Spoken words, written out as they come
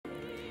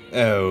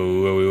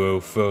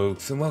Hello,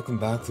 folks, and welcome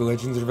back to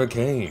Legends of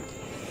Arkain.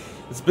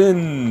 It's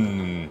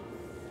been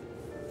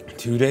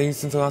 2 days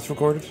since I last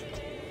recorded.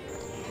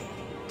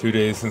 2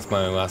 days since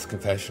my last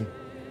confession.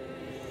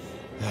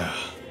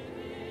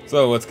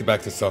 So let's get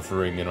back to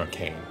suffering in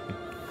Arkain.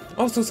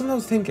 Also, something I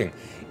was thinking,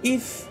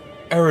 if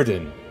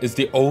Eredin is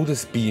the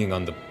oldest being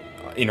on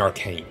in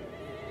Arkain,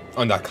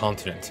 on that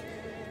continent.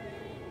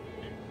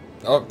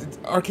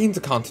 Arkain's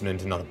a continent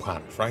and not a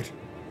planet, right?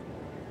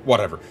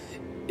 Whatever.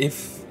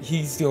 If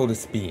he's the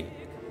oldest being,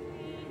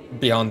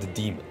 beyond the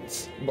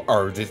demons,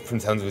 or from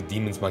sounds of it,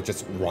 demons might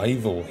just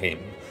rival him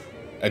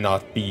and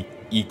not be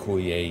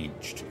equally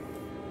aged,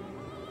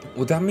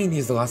 would that mean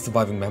he's the last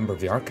surviving member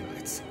of the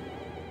Arkanites?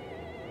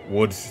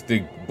 Would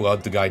the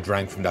blood the guy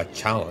drank from that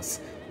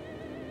chalice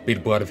be the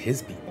blood of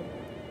his people?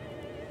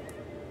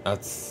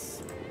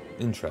 That's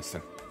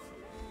interesting.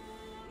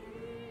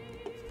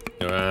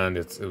 And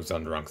it was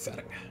on the wrong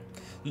setting.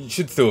 You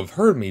should still have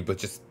heard me, but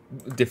just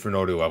different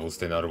audio levels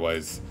than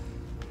otherwise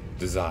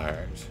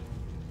desired.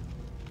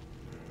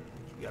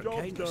 You're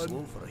kind of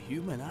slow for a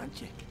human,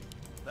 aren't you?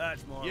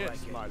 That's more like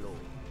it. My lord.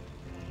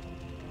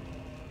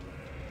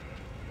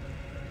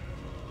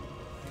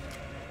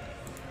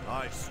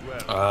 I swear.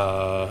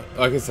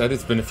 Like I said,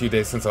 it's been a few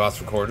days since I last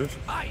recorded.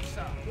 Aye,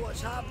 sir.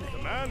 What's happening?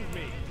 Command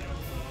me.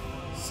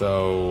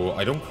 So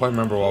I don't quite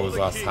remember what was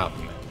last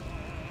happening.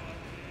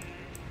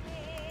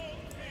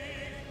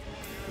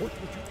 What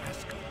would you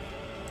ask of me?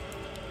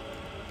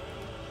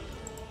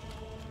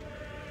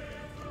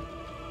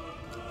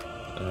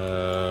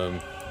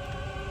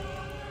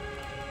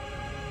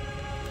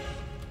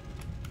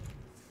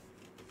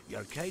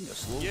 You're kind of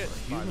slow for a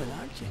human,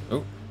 aren't you?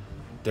 Oh,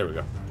 there we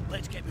go.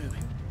 Let's get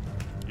moving.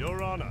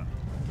 Your Honor.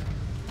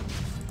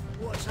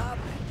 What's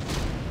happening?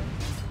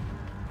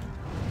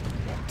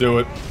 Do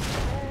it.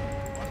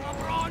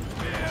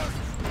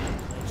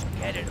 Let's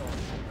get it on.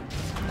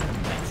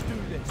 Let's do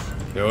this.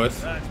 Do it.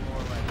 That's more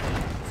like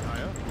it.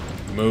 Sire?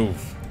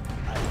 Move.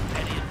 I'm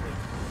ready and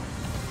waiting.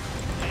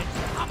 Let's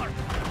hammer.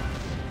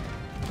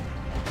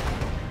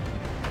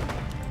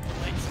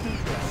 Let's do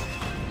this.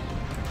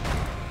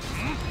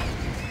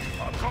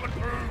 I'm coming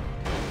through.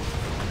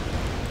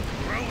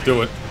 Do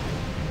it.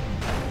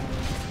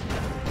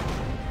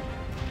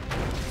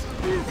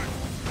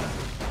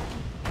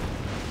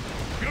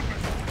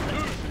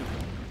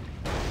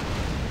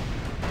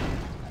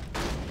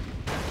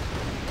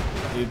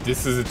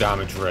 This is a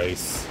damage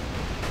race.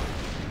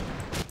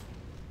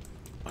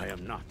 I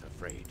am not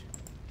afraid.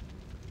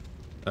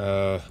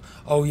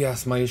 Oh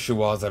yes, my issue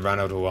was I ran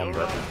out of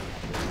lumber.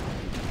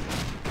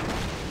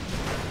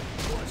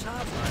 What's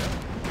happening?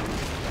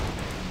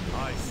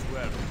 I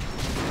swear it.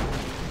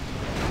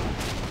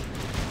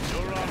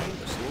 Your Honor.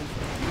 The slow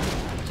for a human,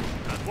 aren't you?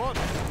 At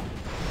once.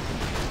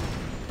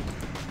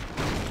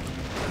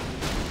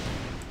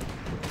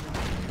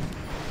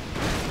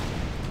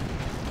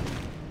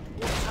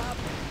 What's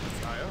happening?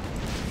 Sire.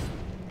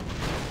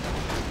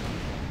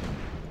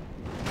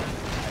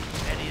 I'm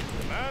ready and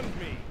waiting. Command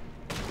me.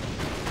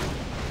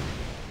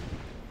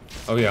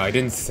 Oh yeah, I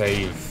didn't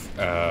save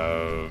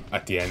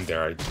at the end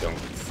there, I don't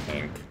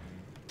think.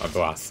 I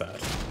blast that.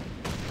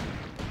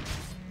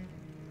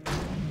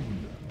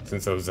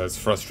 Since I was as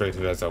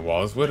frustrated as I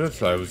was with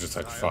it, I was just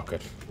like, fuck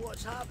it.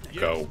 What's happening?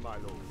 Go. Yes, my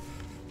lord.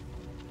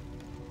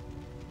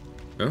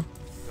 Huh?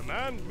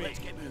 Command me. Let's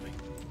get moving.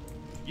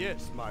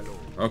 Yes, my lord.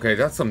 Okay,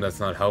 that's something that's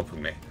not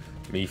helping me.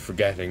 Me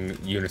forgetting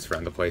units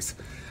around the place.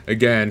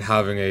 Again,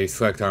 having a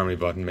select army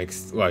button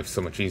makes life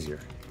so much easier.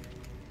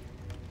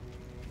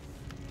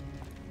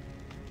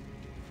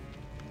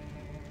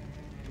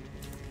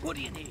 What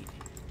do you need?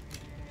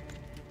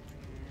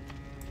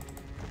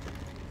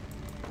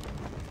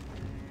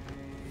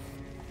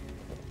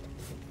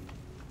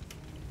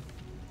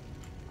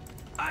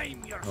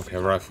 I'm your Okay,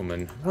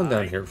 rifleman, run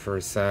down here for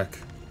a sec.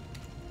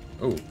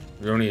 Oh,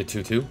 you're only a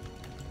 2-2?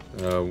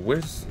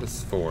 Where's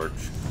this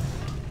forge?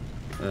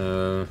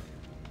 Our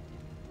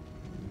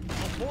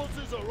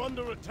forces are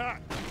under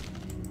attack.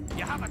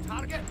 You have a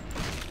target?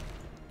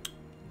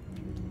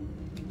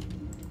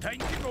 Time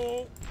to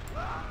go.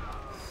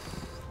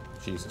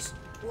 Jesus.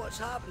 What's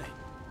happening?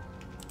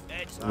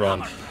 It's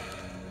Run. hammer.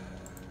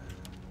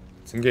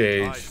 Let's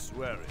engage. I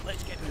swear it.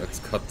 Let's get moving. Let's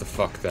cut the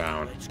fuck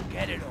down. Let's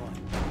get it on.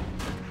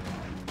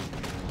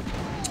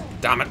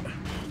 Damn it.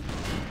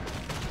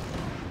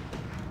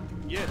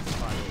 Yes,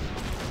 my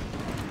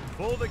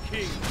lord. For the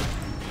king.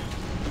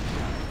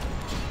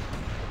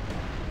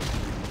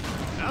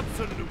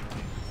 Absolutely.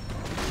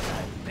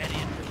 I'm ready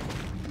and waiting.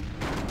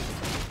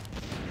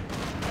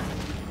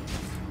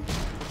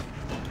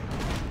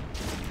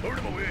 Put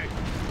him away.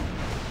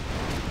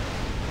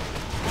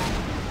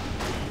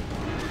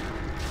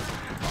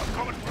 I'm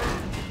coming through.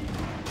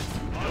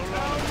 Our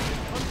town is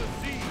under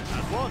siege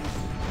at once.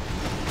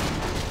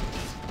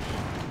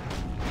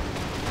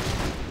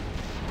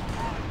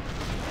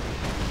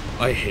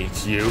 I hate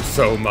you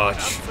so much.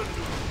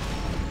 Absolutely.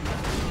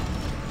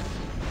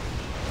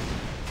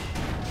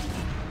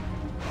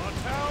 Our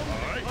town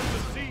is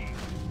under siege.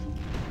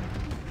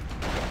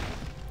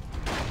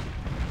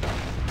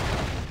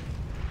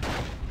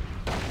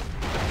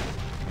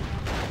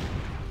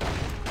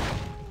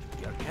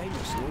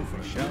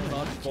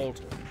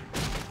 falter.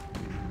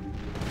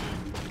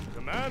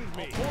 Command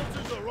me. Our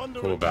forces are under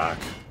Pull back.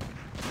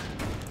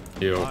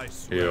 Heal.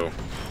 Heal.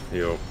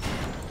 Heal. Move.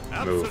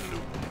 Absolutely.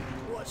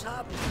 What's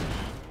happening?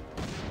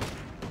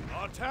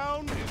 Our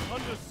town is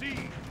under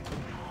siege.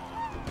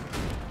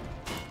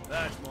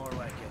 That's more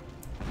like it.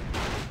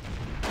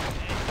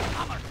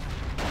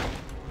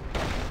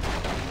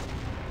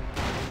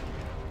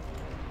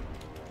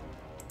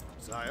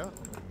 Sire,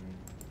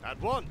 at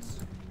once.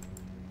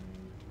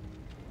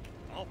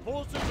 Our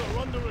forces are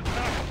under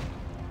attack.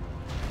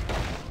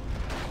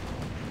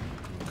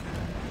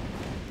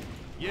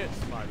 Yes,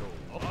 my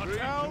lord. Our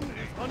town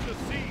is under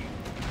siege.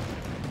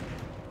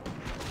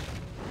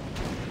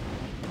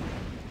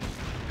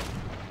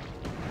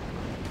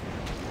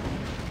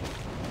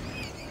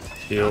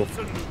 Heal.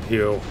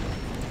 Heal.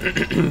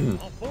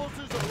 Our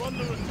forces are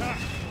under attack.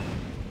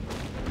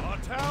 Our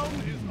town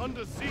is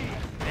under siege.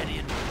 Ready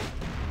and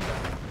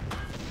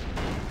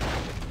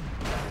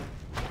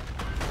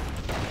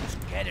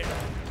just get it on.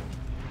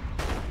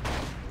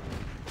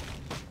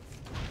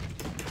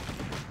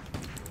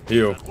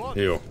 Heal.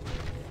 Heal.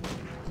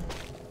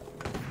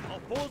 Our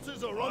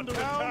forces are under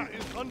attack. Our town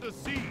is under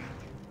siege.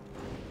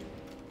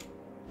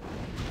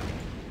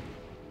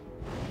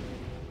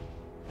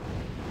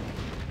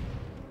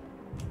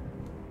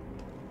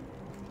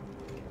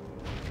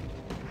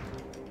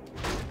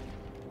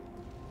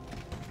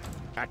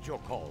 At your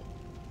call.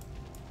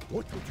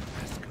 What would you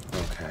ask?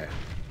 Okay.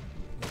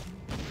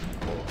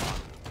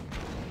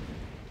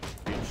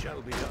 It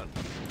shall be done.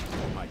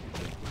 For my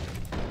people.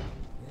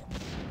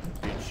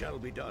 It shall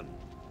be done.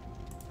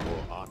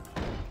 For honor.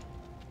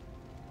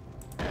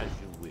 As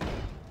you wish.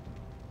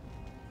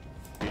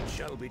 It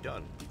shall be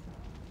done.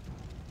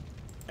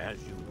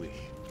 As you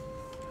wish.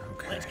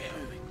 Okay. Let's get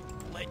moving.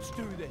 Let's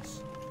do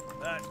this.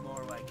 That's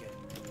more like it.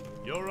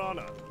 Your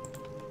honor.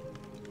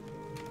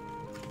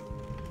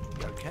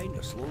 You're kind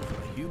of slow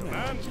for a human.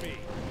 Command me.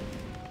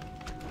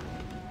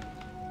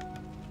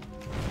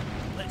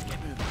 Let's get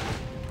moving.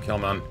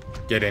 Killman,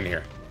 get in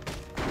here.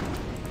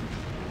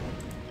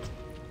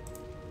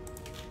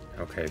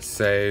 Okay,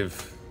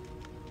 save.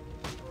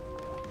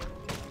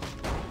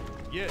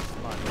 Yes,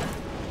 my lord.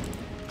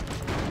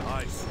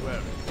 I swear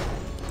it.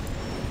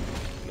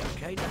 You're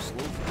kind of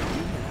slow for a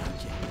human,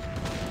 aren't you?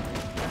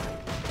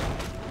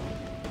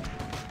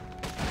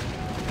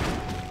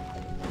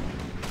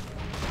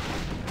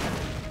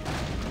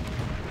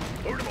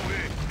 Load him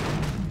away.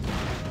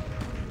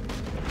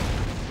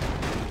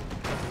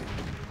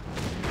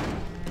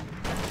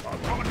 I'm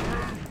coming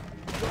through.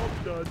 Job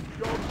done.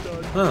 Job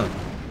done. Huh.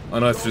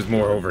 Unless there's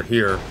more over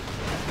here.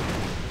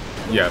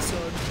 Yes.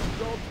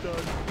 Job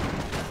done.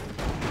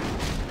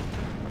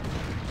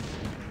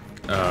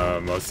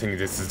 I was thinking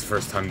this is the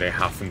first time they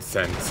haven't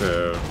sent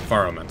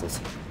fire elementals.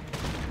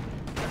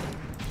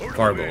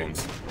 Fire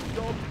balloons.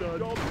 Job done.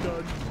 Job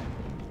done.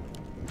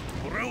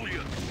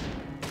 Brilliant.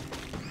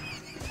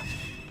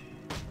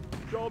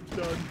 Job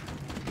done.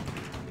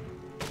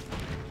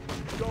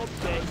 Job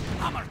done.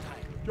 Hammer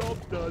time. Job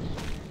done.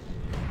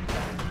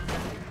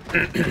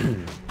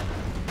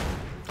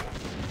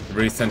 They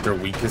really sent their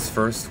weakest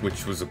first,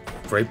 which was a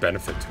great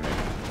benefit to me.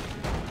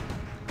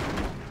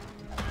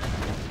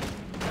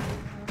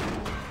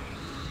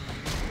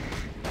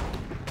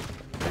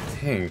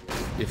 I think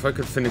if I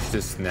could finish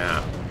this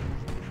now,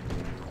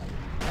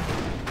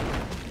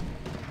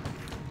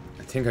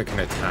 I think I can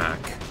attack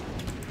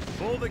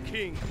For the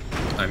king.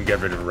 and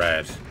get rid of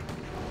red.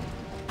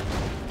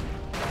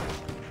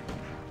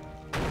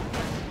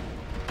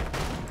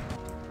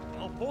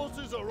 Our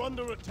forces are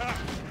under attack.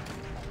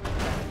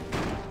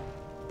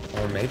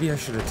 Or maybe I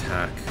should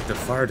attack the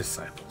fire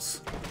disciples.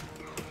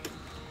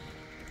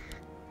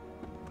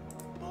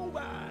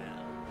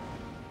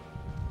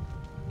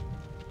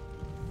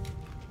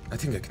 I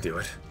think I can do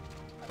it.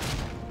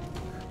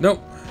 Nope.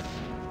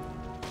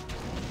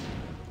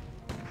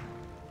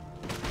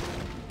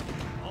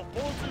 Our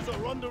forces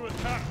are under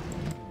attack.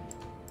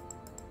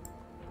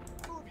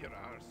 Move your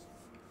arse.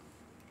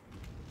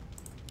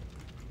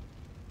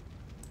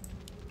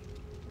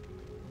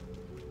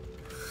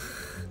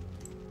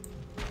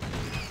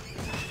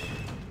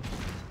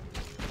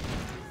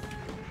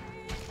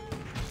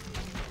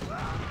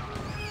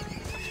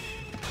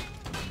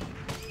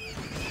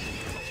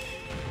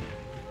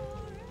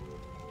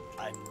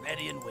 I'm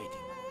ready and waiting.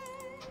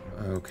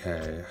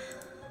 Okay.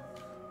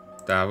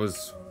 That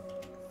was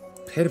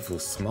pitiful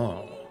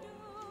small.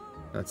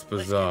 That's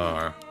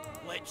bizarre.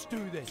 Let's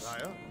do this.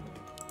 Sire?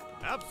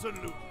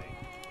 Absolutely.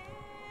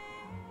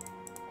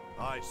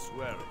 I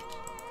swear it.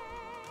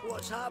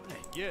 What's happening?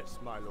 Yes,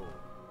 my lord.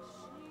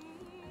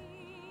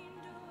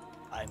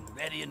 I'm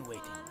ready and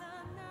waiting.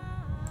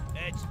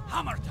 It's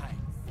hammer time.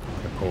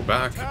 I pull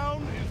back.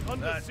 Town is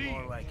under That's siege.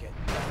 more like it.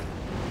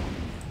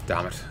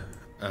 Damn it.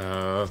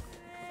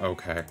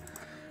 Okay.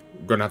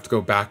 We're gonna have to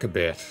go back a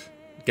bit,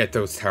 get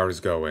those towers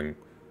going,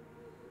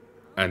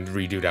 and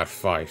redo that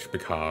fight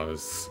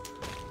because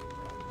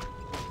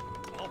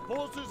Our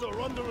forces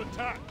are under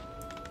attack.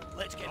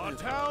 Let's get Our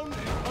moving. town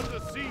is under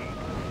siege.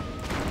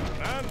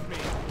 Command me.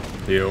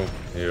 Heal,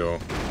 heal,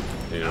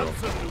 heal.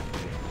 Absolutely.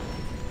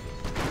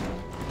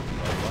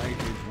 The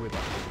light is with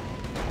us.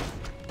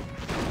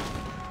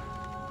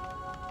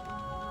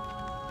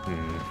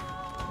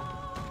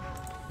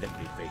 Let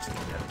me face the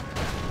devil.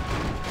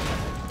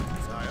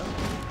 Sire.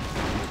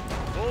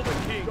 For the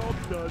king. Job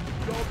done.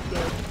 Job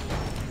done.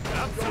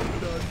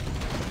 Absolutely.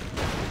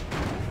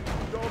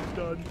 Job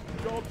done.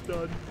 Job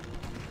done.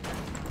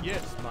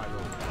 Yes, my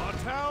lord. Our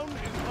town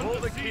is under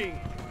the king.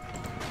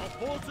 Our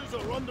forces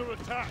are under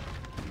attack.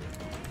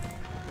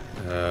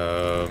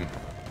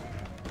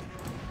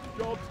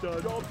 Job's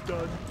done. Job's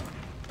done.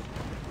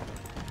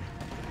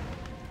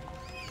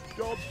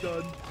 Job's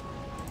done.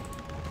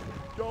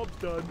 Job's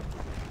done.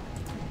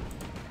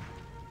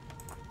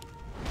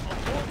 Our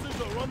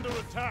forces are under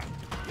attack.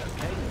 You're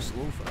kind of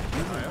slow for a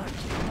human, aren't you?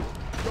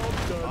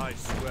 Job's done. I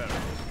swear it.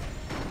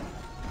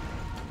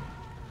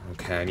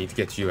 Okay, I need to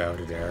get you out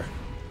of there.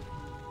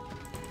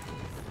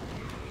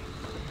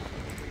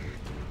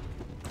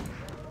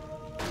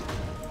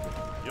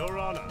 Your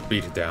honor.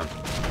 Beat it down.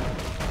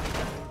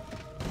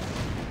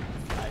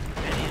 I'm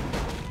ready.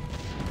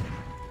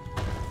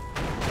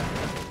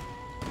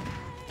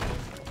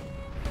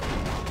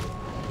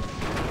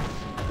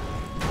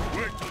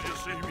 Wait till you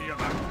see me in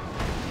action.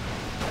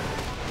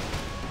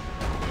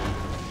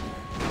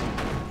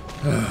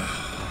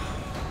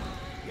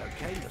 You're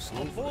kind of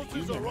slow Our for a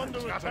forces human, are aren't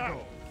under you? attack.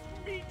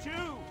 Me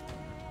too.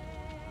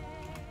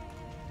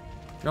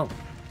 No.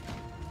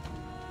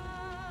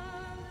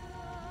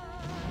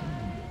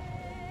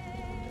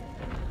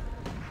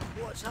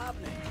 What's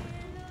happening?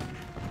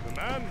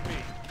 Command me.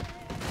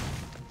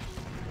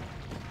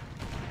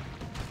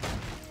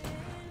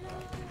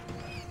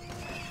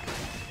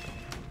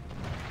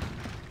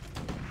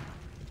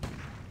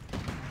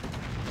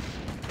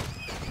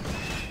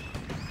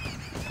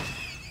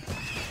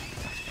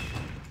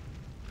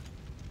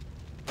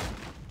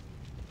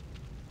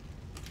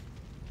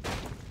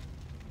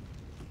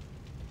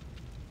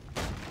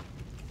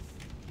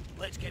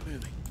 Let's get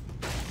moving.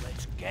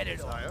 Let's get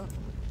it on. Sire.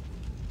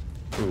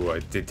 Ooh, I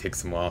did take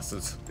some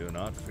losses. Do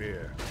not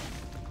fear.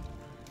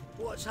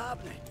 What's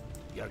happening?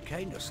 You're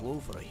kind of slow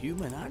for a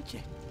human, aren't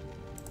you?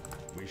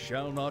 We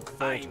shall not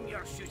falter. I'm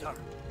your shooter.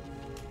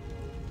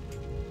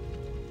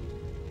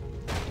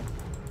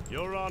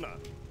 Your honor.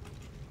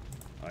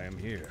 I am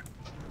here.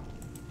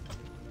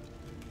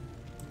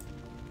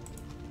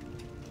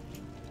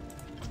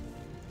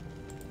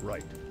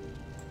 Right.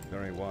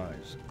 Very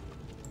wise.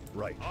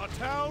 Right. Our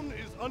town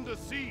is under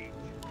siege.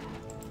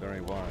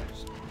 Very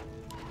wise.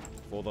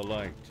 For the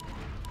light.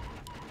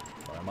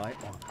 By my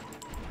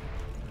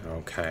honor.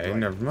 Okay,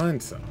 never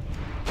mind so.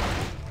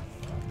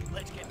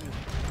 Let's get moving.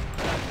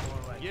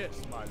 All right.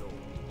 Yes, my lord.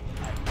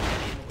 I'm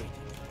ready and waiting.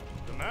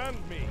 Command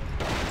me.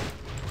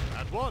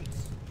 At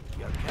once.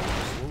 You're kind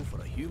of slow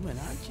for a human,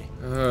 aren't you?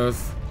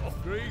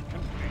 Upgrade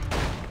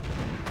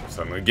complete.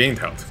 Suddenly gained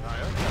health.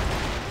 Sire.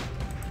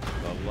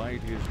 The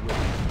light is with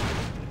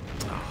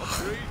us.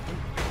 Upgrade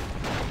complete.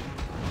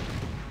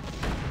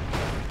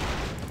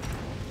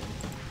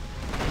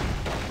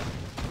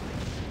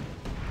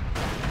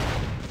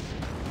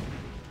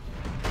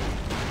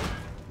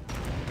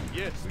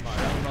 Yes, We my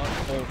shall not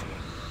falter.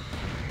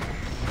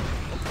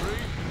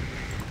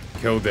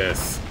 upgrade. Kill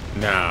this.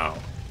 Now.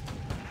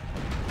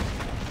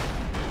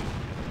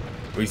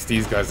 At least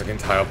these guys I can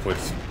tie up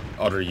with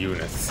other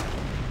units.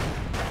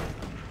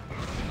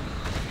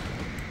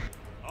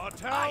 Our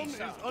town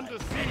is under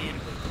siege.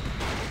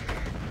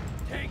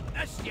 Take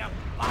this, you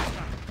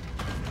bastard!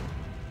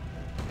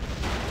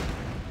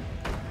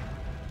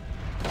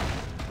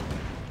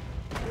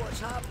 What's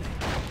happening?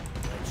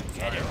 Let's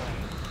get it on.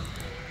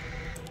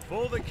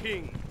 For the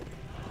king.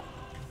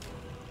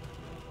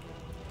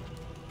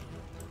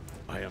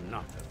 I am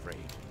not afraid.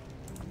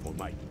 For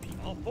my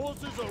people. Our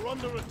forces are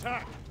under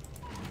attack.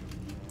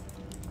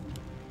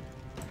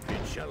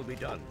 It shall be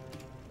done.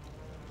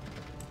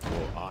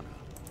 For honor.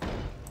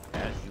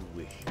 As you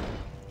wish.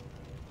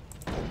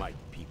 For my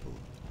people.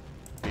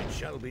 It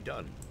shall be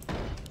done.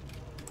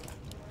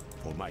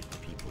 For my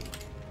people.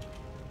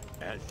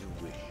 As you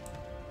wish.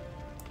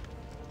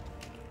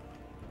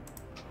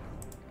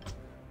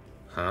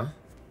 Huh?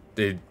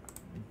 Did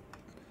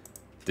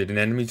an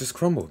enemy just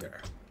crumble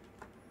there?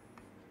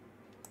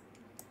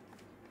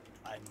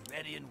 I'm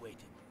ready and waiting.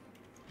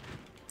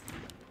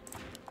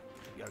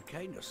 You're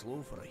kind of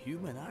slow for a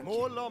human, aren't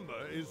More you?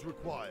 lumber is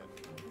required.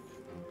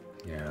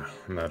 Yeah,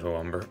 metal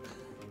lumber.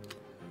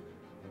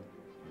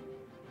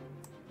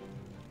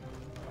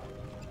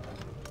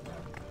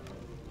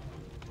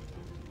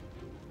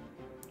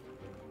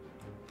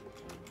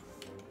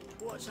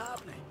 What's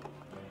happening?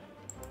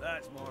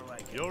 That's more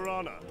like it. Your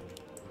honor.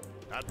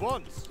 At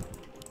once.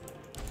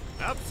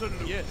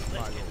 Absolutely. Yes, my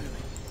Let's get lord.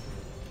 moving.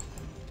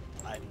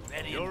 I'm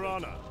ready and Your waiting.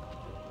 honor.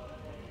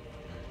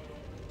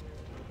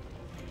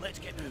 Let's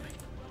get moving.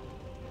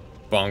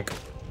 Bonk.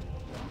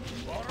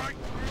 All right.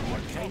 You're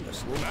kind of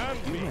slow for a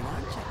Command me. human,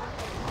 aren't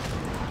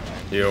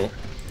you? Heal.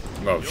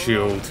 Oh,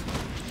 shield.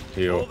 For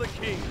Heal. the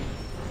king.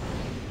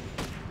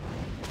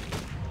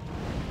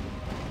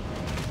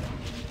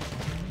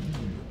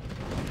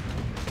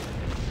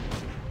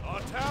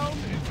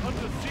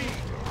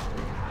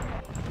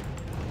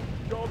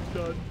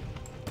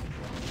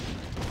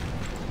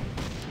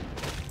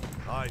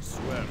 I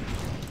swear it.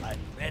 I'm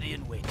ready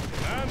and waiting.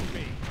 Command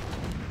me.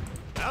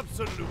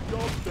 Absolute.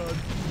 Job done.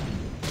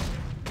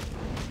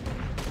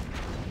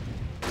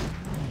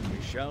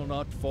 We shall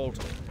not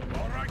falter.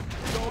 All right.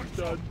 Job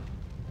done.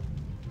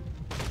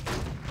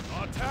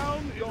 Our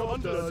town is Job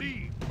under done.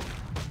 siege.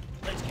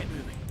 Let's get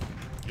moving.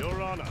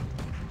 Your Honor.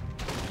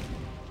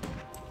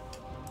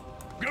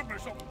 Give me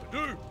something to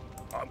do.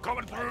 I'm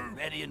coming through. I'm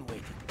ready and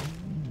waiting.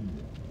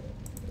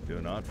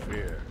 Do not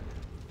fear.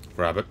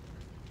 Grab it.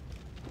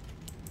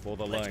 For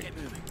the Let's line. get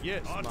moving.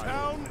 Yes, our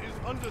town is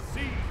under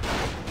siege.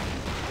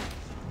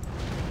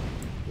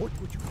 What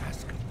would you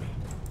ask of me?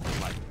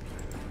 My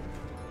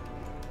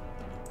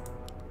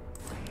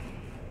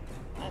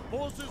Our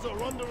forces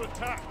are under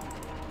attack.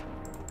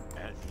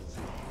 as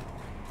you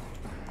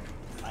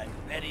wish. I'm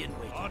ready and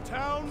waiting. Our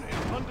town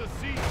is under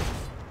siege.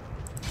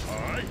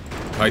 Aye.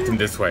 Titan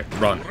this way.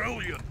 Run.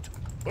 Brilliant.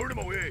 Put him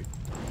away.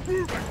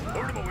 Move it.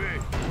 Put him away.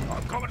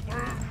 I'm coming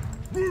through.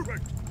 Move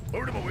it.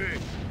 Put him away.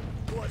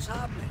 What's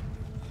happening?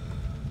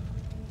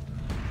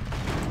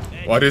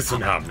 What isn't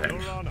happening?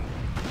 Your Honor.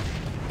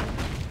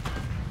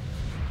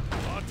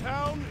 Our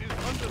town is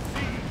under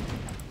siege.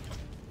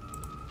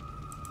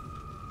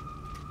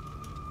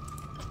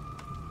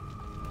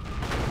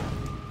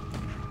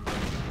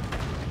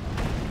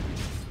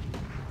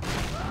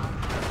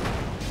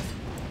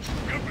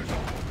 Give me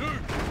something to do.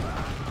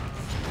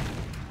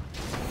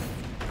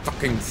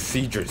 Fucking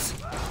siegers.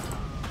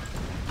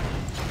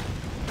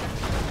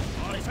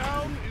 Our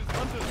town is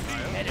under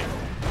siege. Get it on.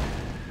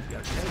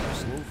 You're kind of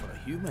slow for a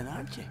human,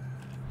 aren't you?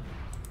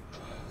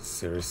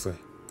 Seriously.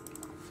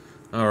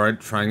 Alright,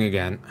 trying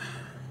again.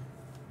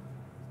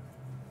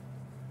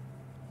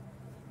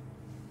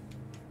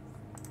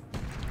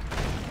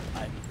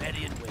 I'm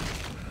ready and waiting.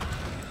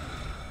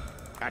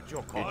 At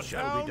your call. Our It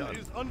shall be town done.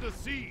 is under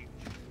siege.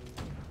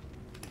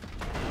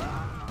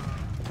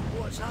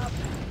 What's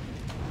happening?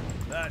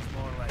 That's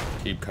more like it.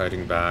 Keep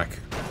kiting back.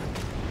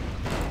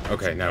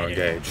 Okay, now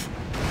engage.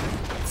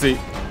 See?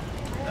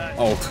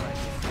 Alt.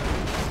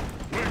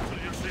 Wait till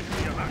you see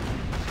me attack.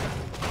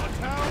 Our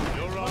town,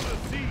 you're under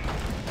siege.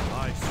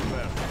 I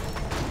swear.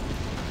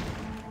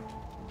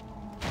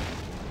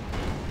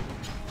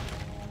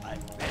 I'm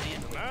ready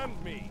and waiting.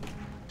 Command me.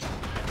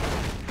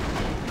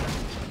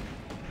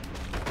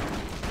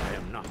 I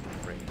am not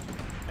afraid.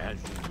 As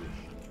you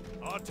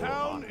wish. Our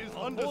town is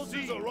under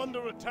siege. Forces are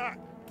under attack.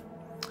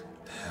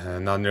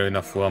 Not nearly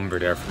enough lumber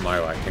there for my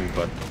liking,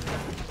 but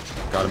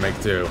gotta make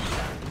do.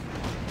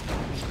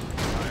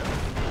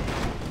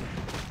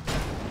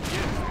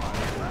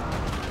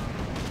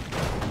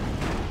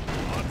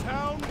 Our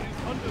town is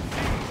under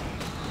siege.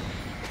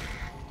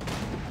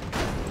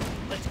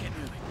 Let's get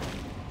moving.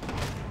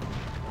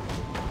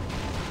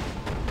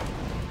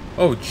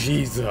 Oh,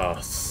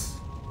 Jesus.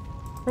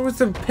 Where was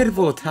the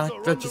pitiful attack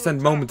that you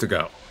sent moments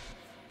ago?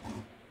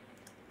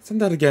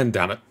 Send that again,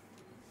 damn it.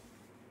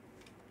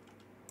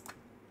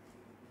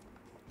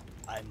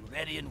 I'm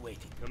ready and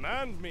waiting.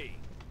 Command me.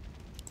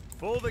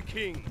 For the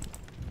king.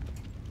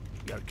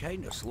 You're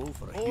kind of slow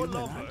for a More human,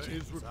 lumber aren't you?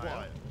 is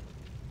required.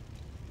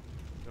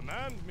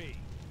 Command me.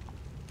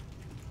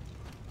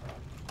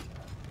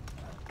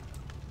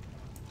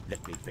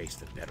 Let me face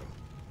the peril.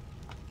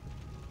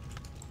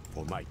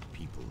 For my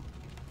people.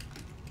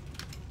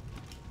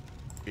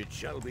 It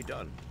shall be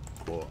done.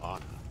 For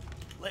honor.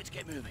 Let's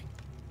get moving.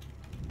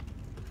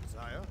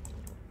 Sire.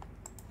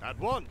 At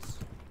once.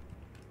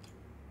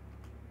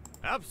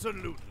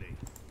 Absolutely.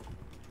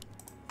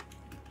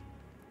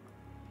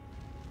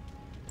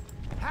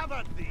 Have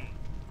at thee.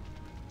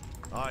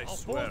 I Our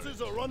swear it.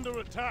 forces are under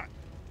attack.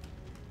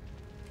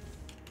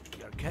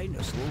 You're kind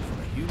of slow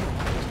for a human,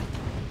 aren't you?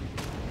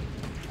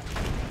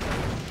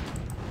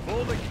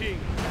 For the king.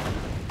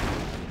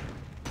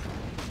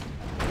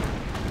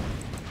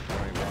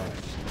 Very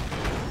wise.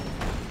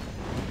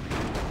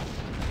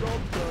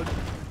 Job done.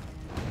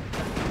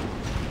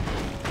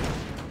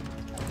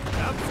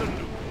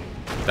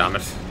 Absolutely. Damn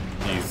it.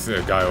 He's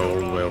a guy all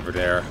the way over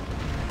there.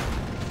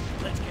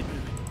 Let's get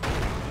moving.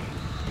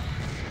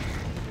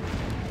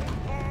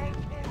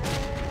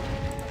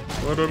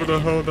 Whatever the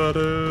hell that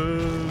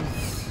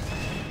is.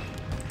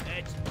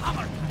 It's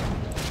hammer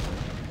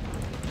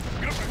time.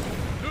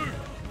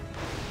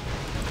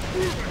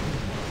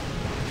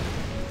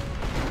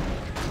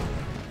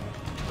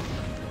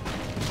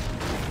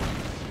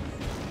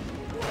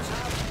 What's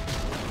happening?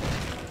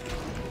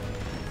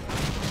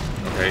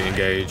 Okay,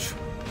 engage.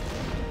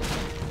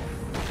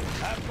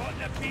 I've got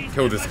the beast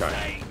Kill in this my guy.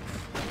 sight.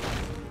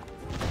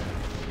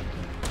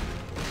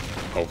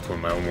 Helped one of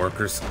my own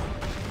workers.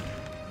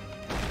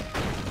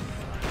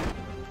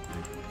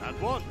 At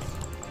once.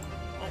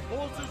 Our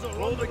forces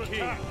are under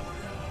attack.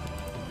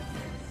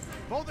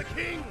 For the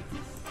king.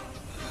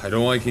 I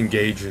don't like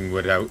engaging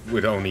with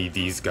only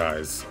these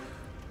guys,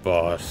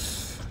 but At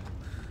once.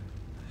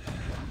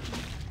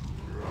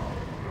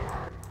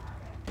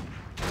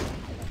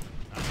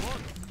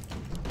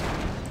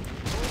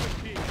 For the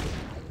king.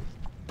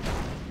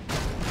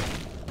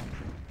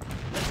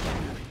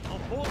 Our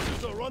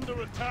forces are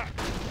under attack.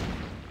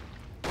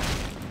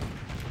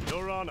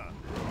 Your Honor.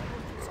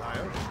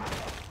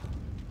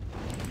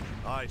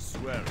 I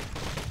swear it.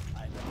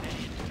 I'm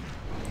ready.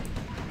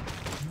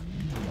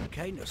 You're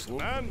kind of slow.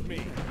 Command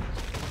me.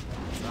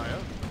 Sire,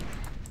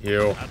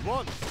 Heal. at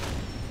once.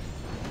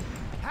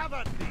 Have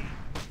at thee.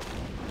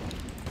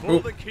 For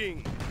Oop. the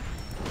king.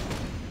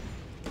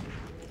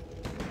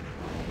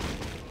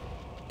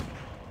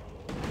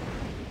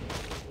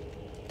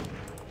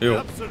 Heal.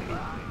 Absolutely.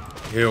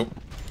 Heal.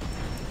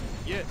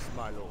 Yes,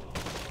 my lord.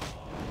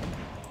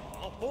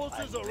 Our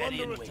forces I'm are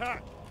ready under and waiting.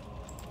 attack.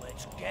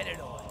 Let's get it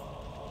on.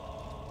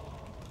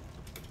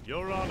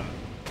 Your honor.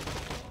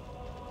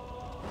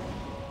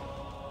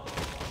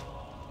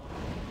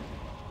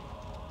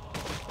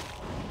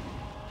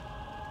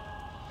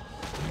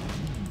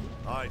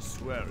 I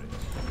swear it.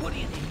 What do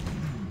you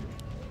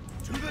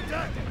need? To the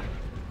deck!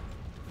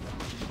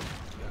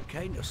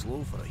 You're kind of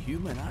slow for a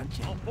human, aren't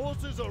you? Our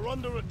forces are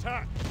under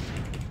attack.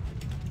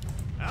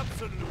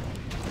 Absolutely.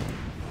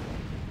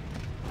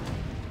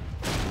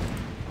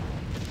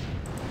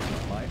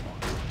 My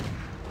honor.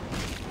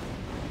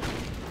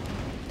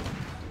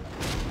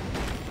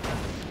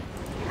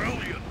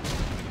 Brilliant!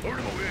 Put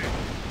him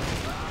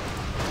away!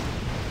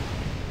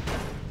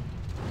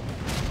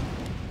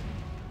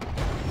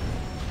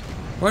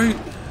 Wait.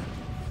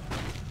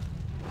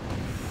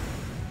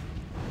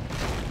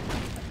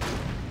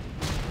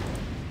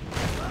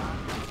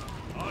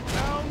 Our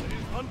town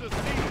is under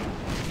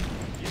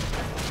siege.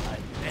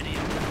 I'm ready.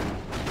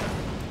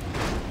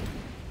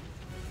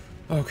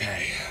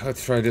 Okay,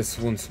 let's try this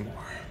once more.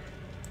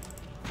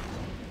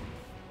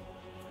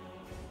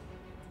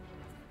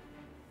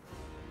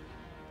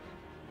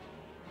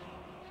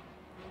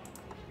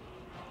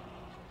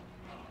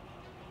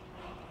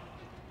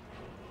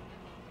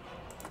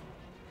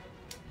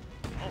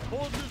 Our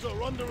forces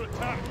are under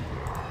attack.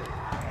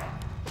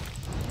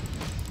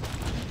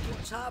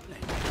 What's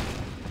happening?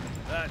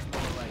 That's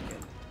more like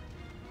it.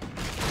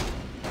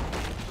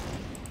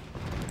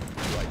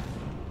 Right.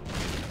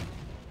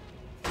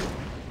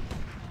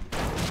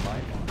 My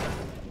honor.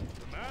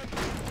 Command.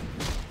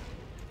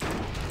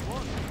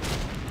 One.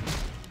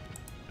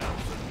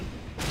 Absolutely.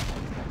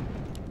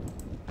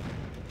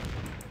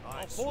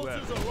 Our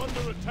forces are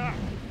under attack.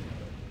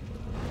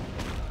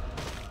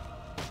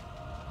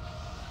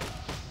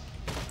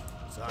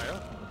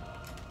 Sire?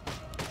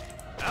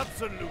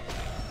 Absolutely.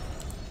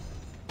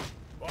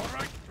 All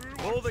right,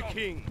 for the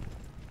king.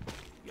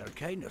 You're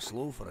kind of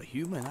slow for a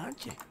human,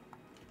 aren't you?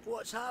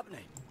 What's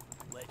happening?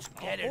 Let's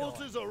get Our it on.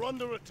 forces are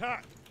under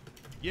attack.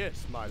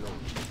 Yes, my lord.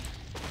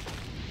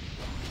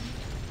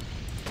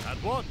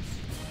 At once.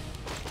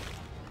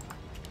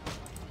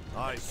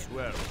 I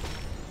swear it.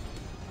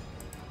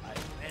 I'm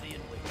ready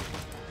and waiting.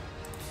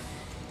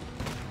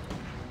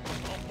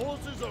 Our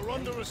forces are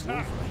under Slow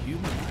attack. for a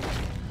human, aren't you?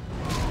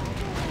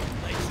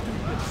 Let's do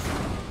this.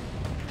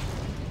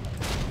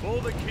 For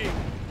the king.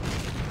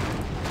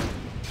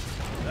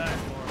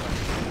 That's more like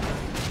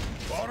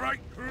it. All right,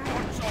 who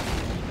wants up?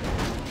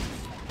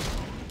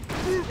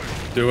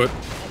 Do it.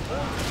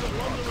 Forces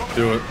are under attack.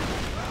 Do it.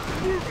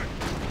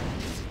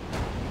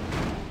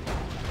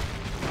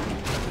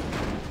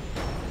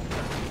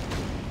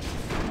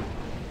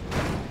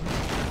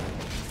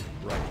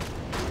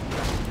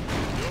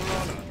 Your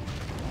honor.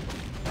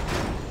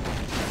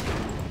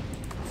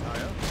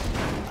 Sire,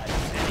 I'm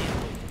ready and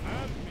waiting.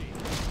 and me.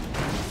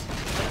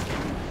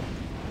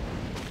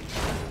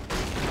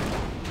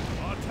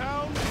 Our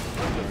town is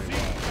under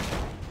siege.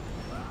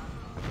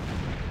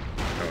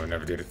 Oh, I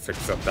never did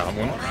fix up that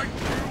one. All right,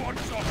 who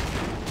wants up?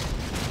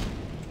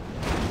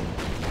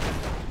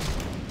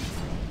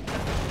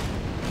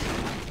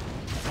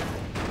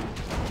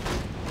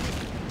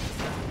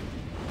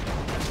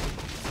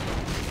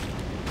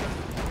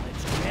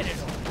 Let's get it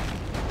on.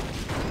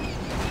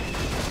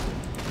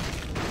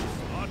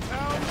 Our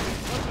town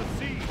is under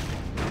siege.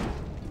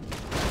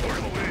 Put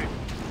him away.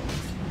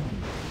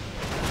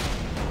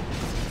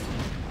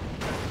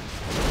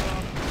 Your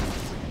honor.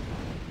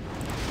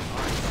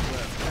 I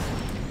swear.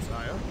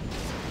 Sire,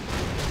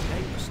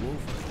 Kind of slow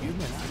for a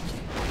human, aren't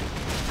you?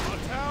 our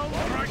town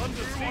is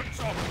under siege.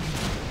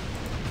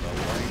 The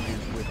light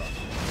is with us.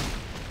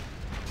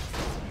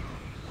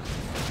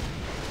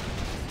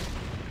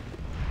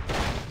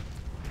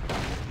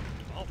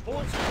 Our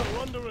forces are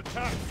under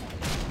attack.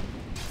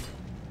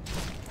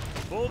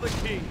 For the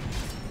king.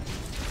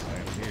 I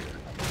am here.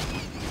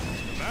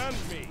 Command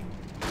me.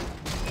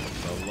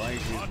 The light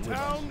Our is with us.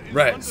 town is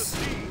Reds. under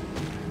siege.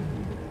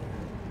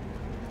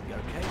 You're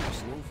kind of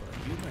slow for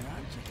a human,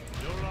 aren't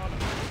you? Your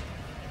honor.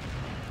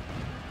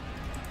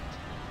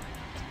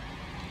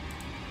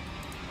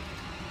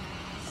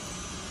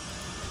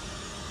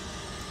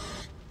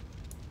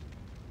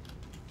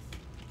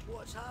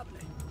 What's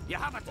happening? You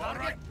have a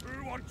target?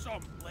 Who wants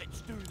some?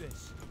 Let's do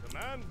this.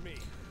 Command me.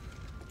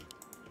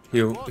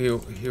 Heal, heal,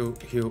 heal,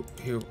 heal,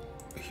 heal,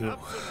 heal.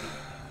 Absolutely.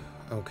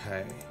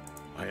 Okay.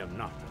 I am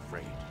not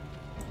afraid.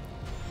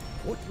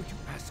 What would you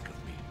ask of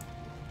me?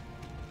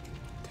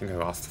 Think I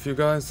lost a few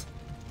guys?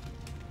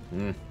 As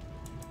you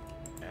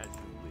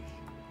wish.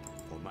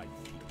 For my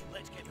feet.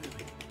 Let's get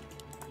moving.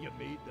 You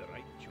You made the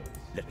right choice.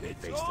 Let me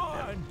face the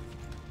devil.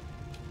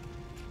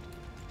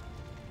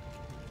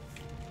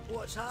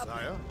 What's happening?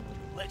 Sire?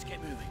 Let's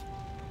get moving.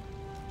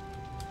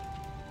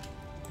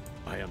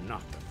 I am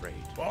not afraid.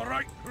 All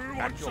right, who At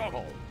wants your some?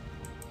 call.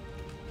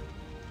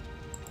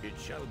 It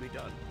shall be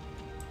done.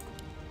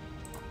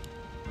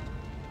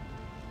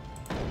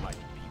 For my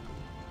people.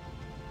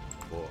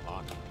 For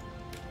honor.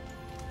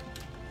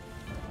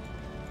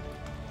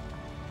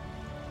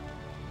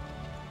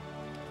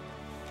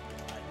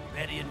 I'm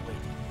ready and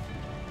waiting.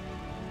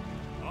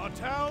 Our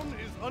town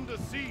is under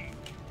siege.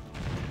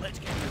 Let's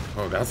get moving.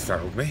 Oh, that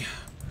startled me.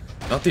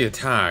 Not the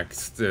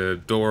attacks. The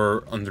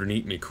door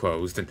underneath me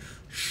closed and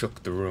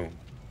shook the room.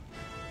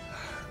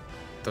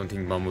 Don't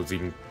think Mum was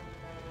even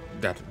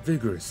that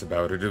vigorous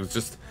about it. It was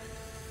just...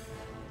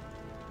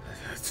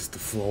 It's just the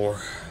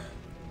floor.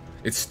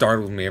 It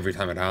startled me every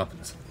time it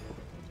happens.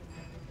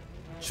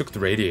 Shook the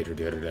radiator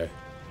the other day.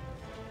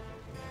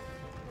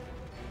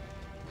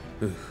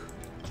 Ugh.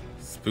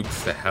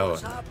 Spooks the hell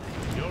What's out of me.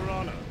 happening? Your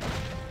Honor,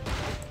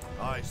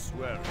 I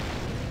swear it.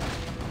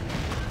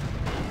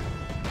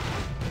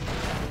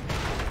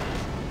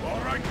 All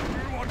right,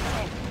 who wants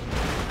some?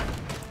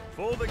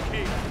 For the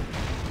king.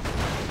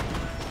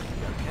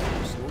 You're kind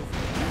of slow for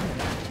a human,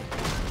 aren't you?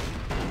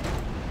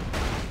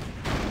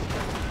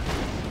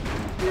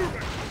 Move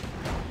it!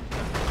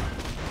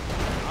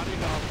 Not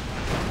enough.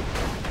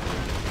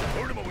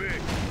 Put him away.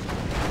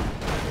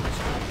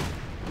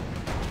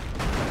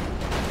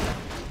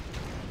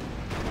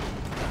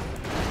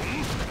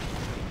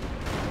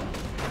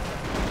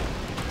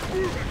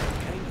 Move it!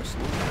 Kind of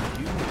slow for a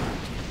human,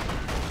 aren't you?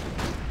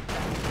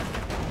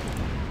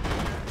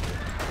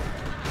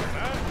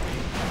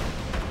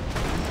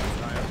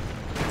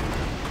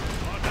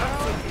 Our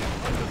town is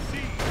under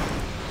siege.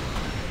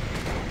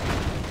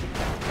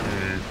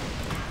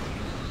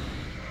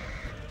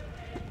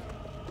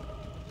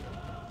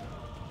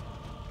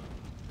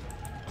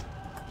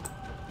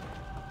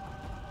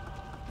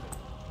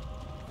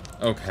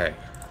 Okay.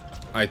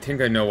 I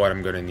think I know what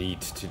I'm gonna need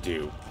to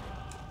do.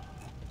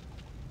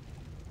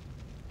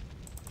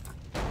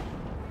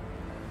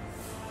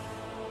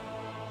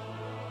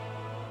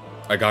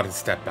 I gotta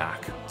step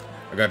back.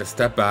 I gotta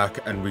step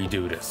back and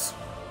redo this.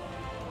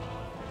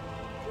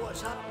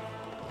 What's happening?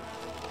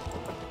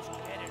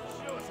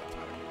 Show us a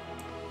target.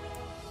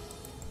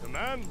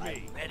 Command me.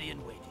 I'm ready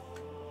and waiting.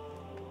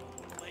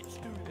 Let's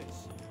do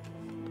this.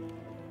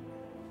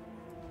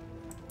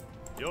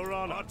 Your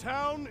Honor, our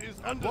town is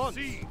under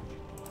siege.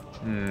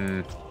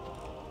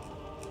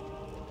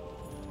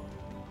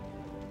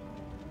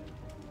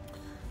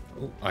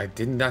 Oh, I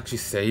didn't actually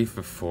save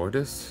before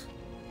this.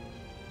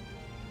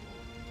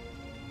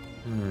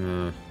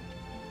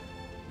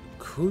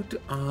 Could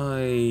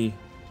I...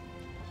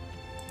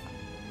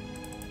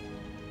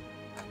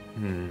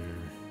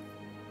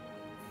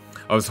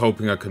 I was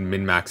hoping I could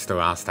min-max the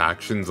last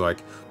actions,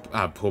 like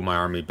pull my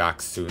army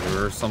back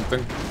sooner or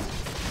something.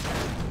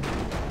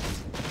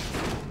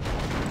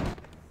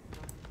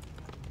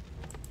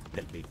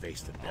 Let me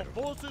face the Our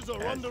devil. forces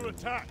are As under you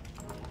attack.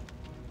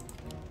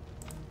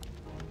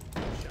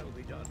 It shall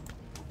be done.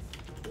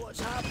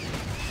 What's happening?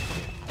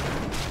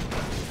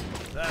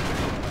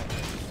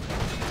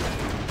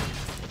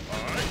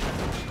 All right.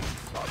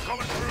 I'm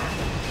coming through.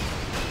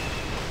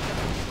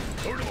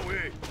 Put him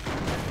away.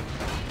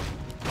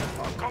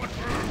 I'm coming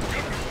through.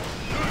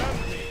 Command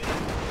me.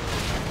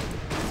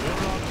 Your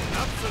Honor,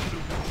 absolutely.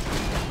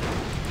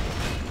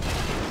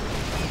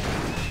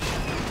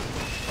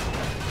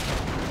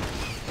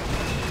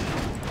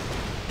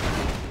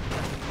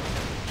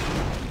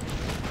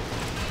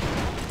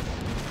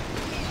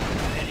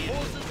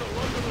 Forces are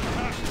under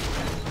attack.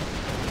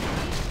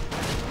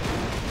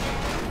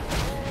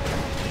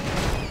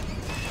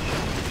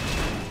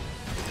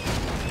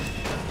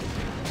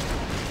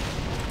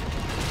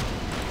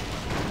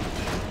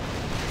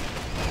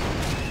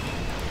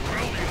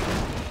 Brilliant.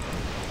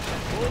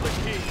 For the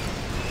king.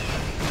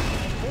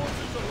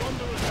 Forces are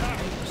under attack.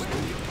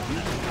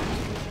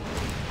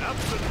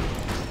 Absolutely.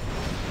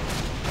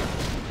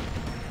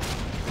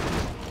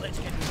 Let's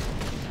get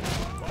moving.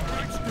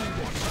 Let's do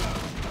this.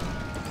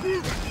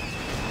 Move it.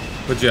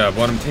 But yeah,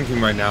 what I'm thinking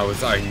right now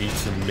is I need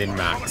to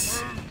min-max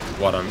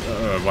what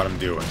I'm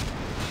doing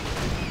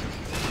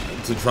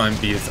to try and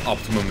be as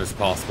optimum as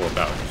possible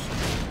about it.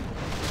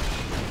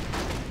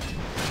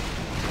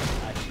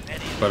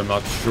 But I'm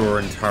not sure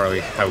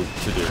entirely how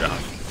to do that.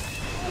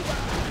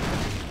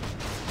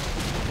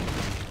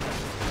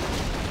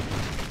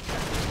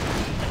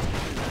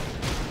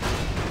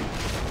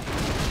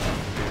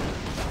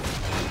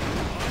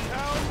 Our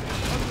town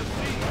is under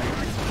siege.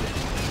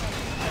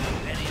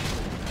 Ready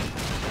and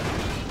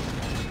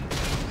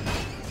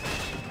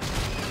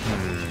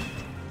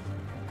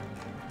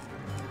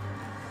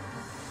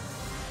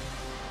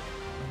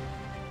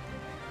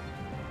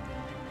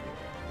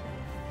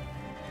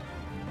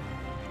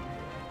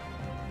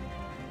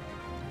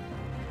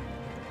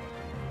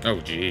Oh,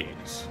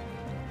 jeez.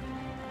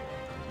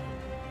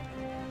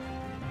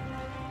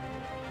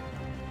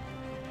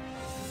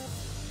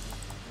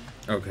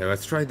 Okay,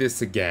 let's try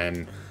this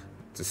again.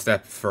 It's a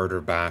step further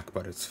back,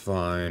 but it's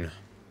fine.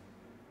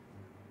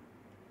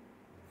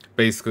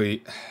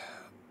 Basically,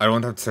 I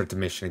don't have to start the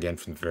mission again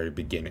from the very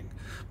beginning,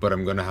 but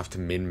I'm gonna have to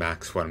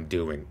min-max what I'm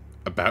doing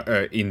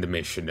in the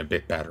mission a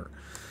bit better.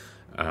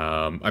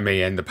 I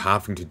may end up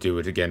having to do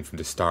it again from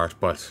the start,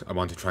 but I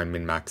want to try and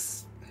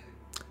min-max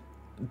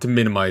to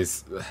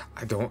minimize.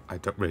 I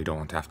really don't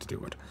want to have to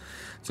do it,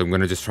 so I'm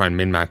gonna just try and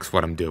min-max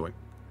what I'm doing.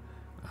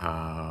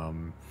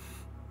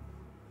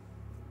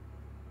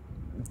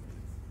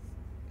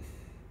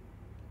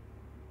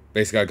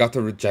 Basically, I got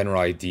the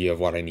general idea of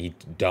what I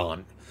need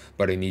done,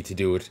 but I need to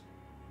do it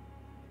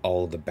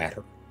all the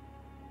better.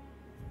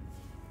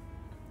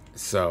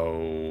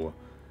 So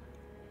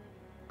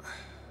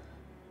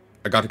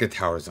I got to get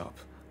towers up.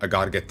 I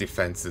got to get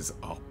defenses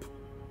up,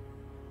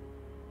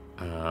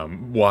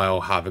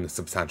 while having a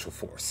substantial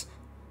force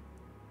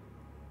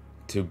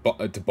to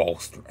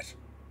bolster it.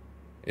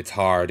 It's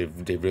hard if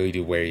they really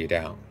do wear you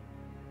down.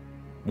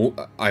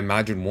 Well, I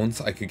imagine once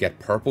I could get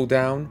purple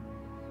down,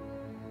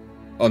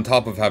 on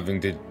top of having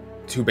the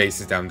 2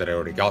 bases down that I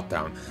already got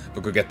down, if I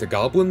could get the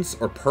goblins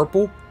or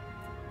purple,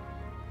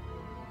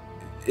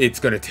 it's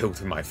gonna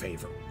tilt in my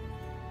favor.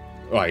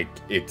 Like,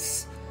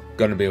 it's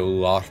gonna be a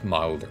lot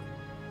milder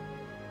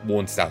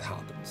once that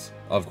happens.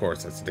 Of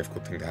course, that's a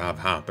difficult thing to have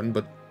happen,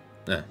 but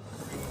eh.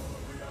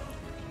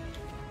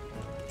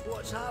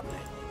 What's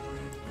happening?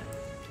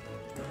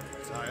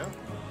 Sire?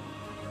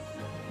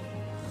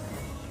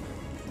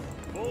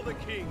 For the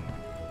king.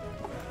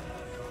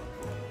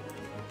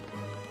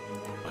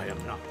 I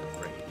am not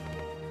afraid.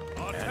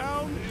 Our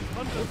town is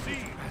under siege.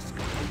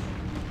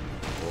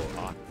 For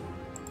honor.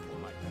 For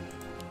my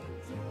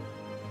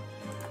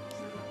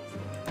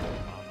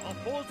Our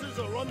forces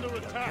are under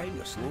attack. Kind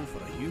of slow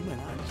for a human,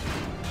 aren't you?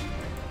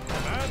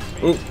 Command me.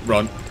 Oh,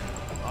 run.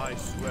 I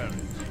swear it.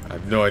 I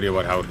have no idea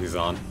what house he's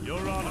on.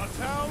 You're on our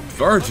town.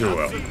 Far too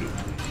well. I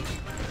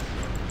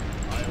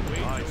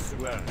await. I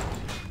swear it.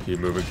 Keep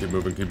moving, keep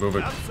moving, keep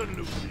moving.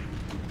 Absolutely.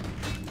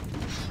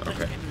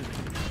 Okay.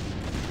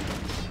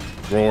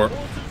 Roar.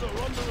 Forces are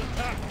under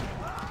attack.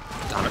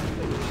 Damn it.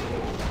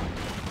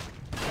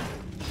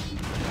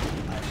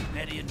 I'm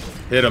ready and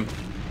Hit him.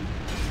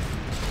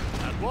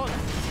 At once.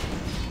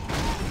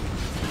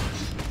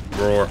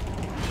 Roar.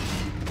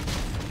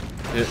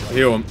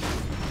 Heal him.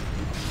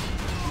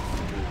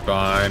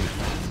 Fine.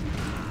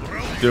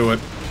 Do it.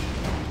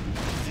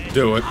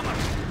 Do it.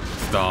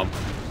 Stomp.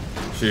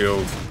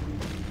 Shield.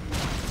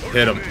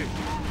 Hit him.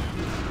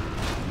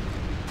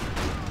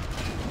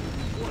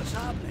 what's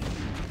happening?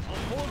 Our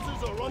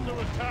forces are under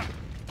attack.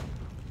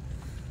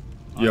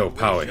 Yo,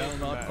 Powie. Shall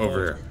not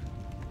Over here.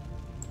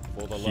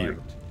 For the Here.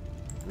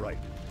 light. right.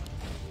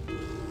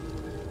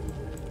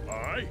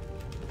 Aye.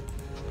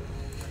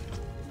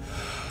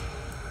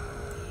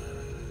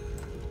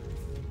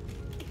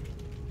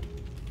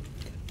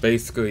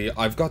 Basically,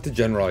 I've got the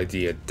general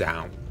idea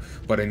down,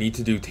 but I need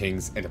to do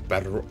things in a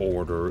better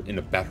order, in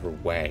a better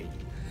way.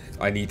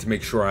 I need to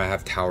make sure I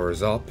have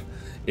towers up.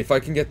 If I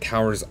can get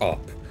towers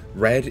up,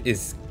 red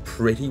is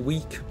pretty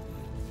weak.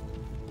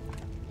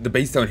 The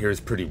base down here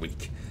is pretty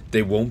weak.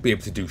 They won't be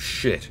able to do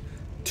shit,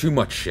 too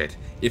much shit,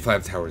 if I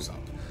have towers up.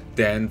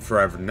 Then, for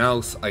everything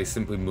else, I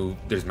simply move.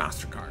 There's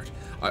MasterCard.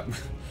 It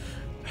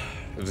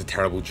was a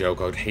terrible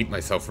joke. I would hate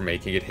myself for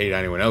making it, hate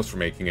anyone else for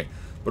making it,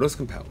 but I was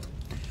compelled.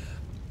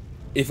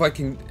 If I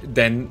can,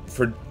 then,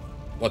 for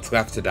what's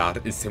left of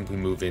that, is simply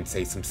move in,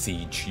 say, some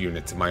siege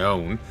units of my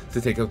own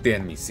to take out the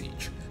enemy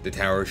siege. The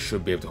towers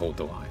should be able to hold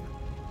the line.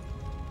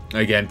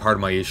 Again, part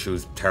of my issue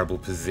is terrible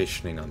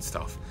positioning on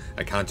stuff.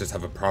 I can't just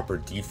have a proper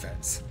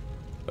defense.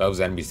 Those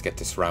enemies get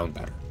to surround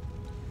better.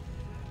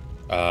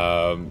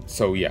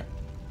 So yeah.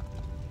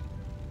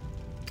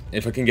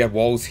 If I can get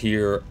walls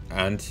here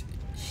and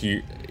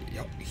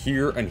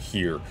here and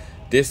here,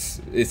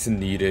 this isn't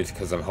needed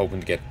because I'm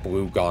hoping to get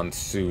blue gone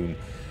soon.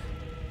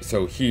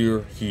 So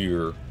here,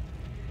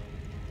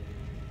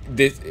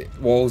 this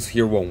walls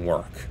here won't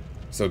work.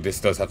 So this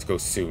does have to go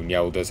soon.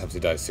 Yellow does have to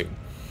die soon.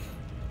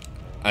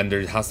 And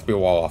there has to be a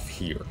wall off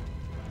here.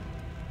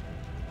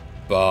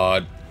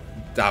 But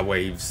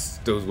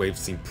those waves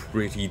seem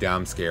pretty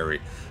damn scary.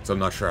 So I'm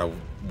not sure how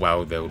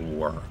well they would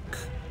work.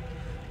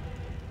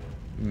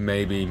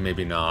 Maybe,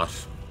 maybe not.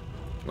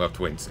 We'll have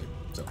to wait and see.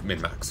 So,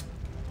 min-max.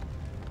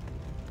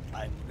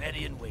 I'm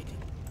ready and waiting.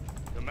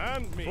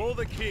 Command me. For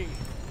the king.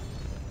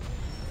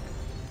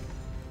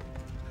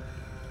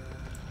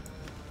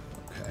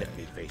 Okay. Let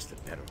me face the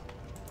peril.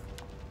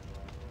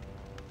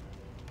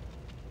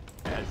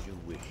 As you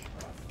wish.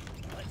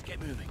 Let's get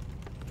moving.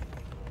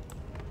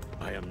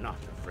 I am not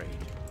afraid.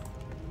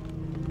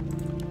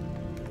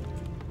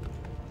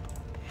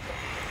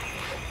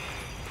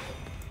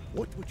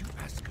 What would you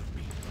ask of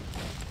me?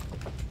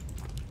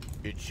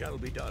 It shall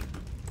be done.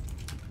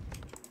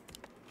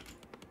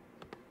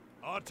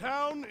 Our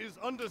town is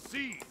under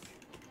siege.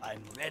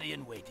 I'm ready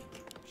and waiting.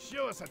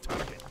 Show us a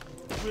target.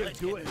 We'll Let's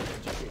do get it.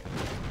 moving.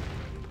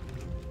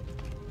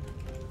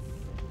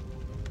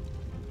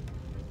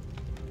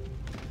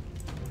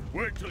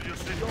 Wait till you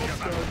see your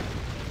mouth.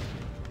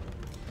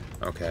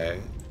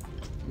 Okay.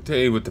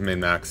 Day with the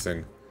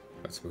min-maxing.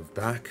 Let's move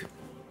back.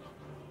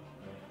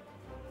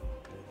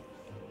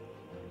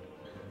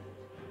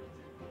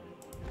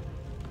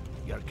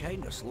 You're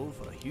kind of slow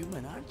for a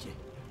human, aren't you?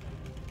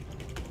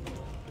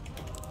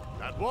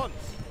 At once.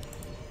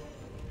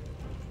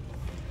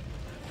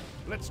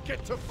 Let's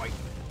get to fighting.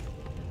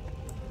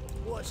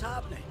 What's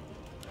happening?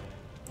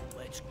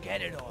 Let's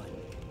get it on.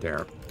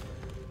 There.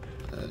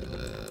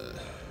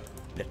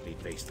 Let me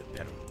face the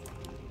peril.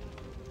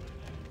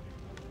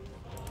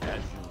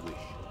 As you wish,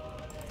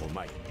 for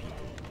my people.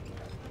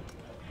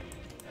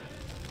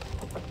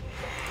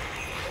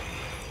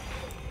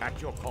 At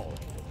your call.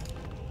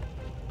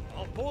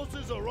 Our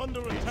forces are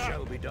under It attack.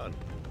 shall be done.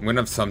 I'm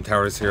gonna have some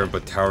towers here,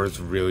 but towers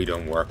really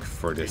don't work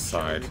for this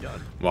side.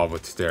 Well,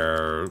 with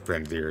their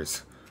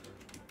grenadiers.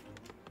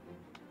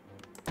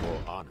 For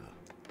honor.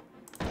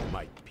 For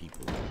my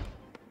people.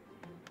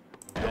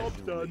 As Job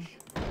you done. wish.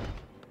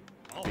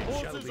 Our It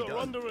shall forces be are done.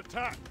 under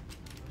attack.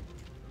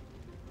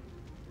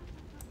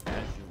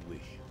 As you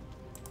wish.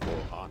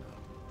 For honor.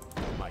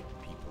 For my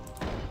people.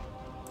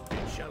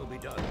 It shall be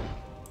done.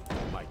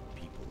 For my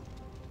people.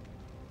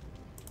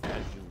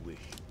 As you wish.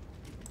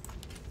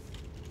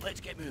 Let's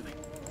get moving.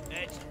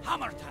 It's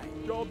hammer time.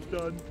 Job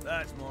done.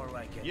 That's more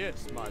like it.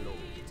 Yes, my lord.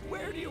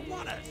 Where do you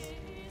want us?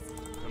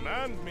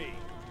 Command me.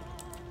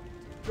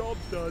 Job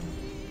done.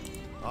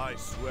 I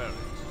swear it.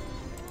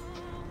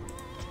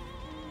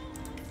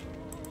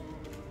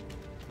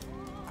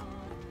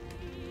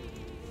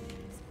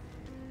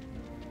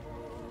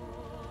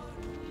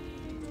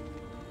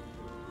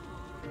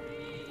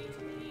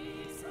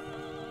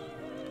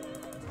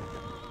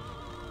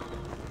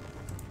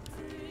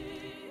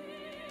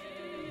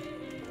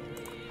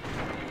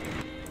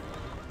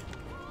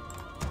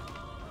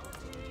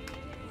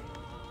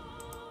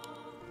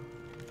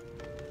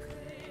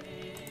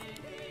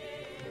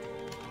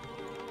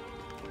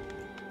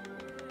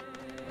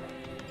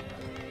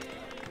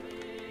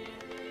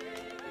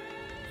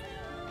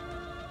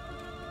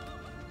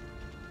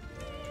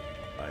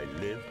 I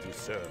live to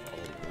serve all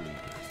believers.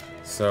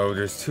 So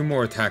there's two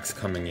more attacks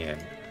coming in.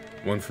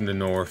 One from the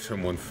north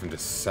and one from the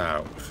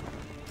south.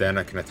 Then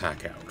I can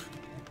attack out.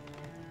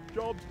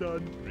 Job's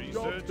done.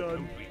 Job's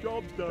done.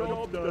 Job's done.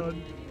 Job's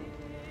done.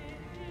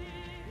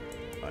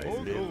 I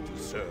All live gold to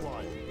serve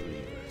all supplied.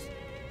 believers.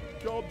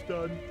 Job's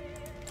done.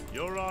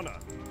 Your Honor.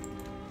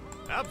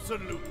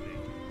 Absolutely.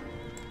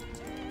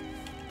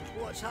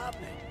 What's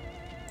happening?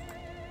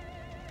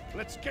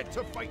 Let's get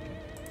to fighting.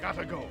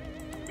 Gotta go.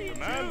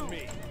 Command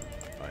me.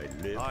 I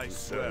live I to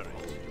swear serve it.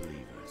 all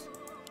believers.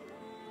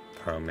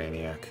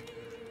 Pyromaniac.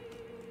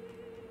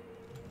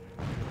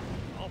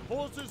 Our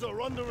forces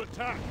are under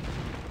attack.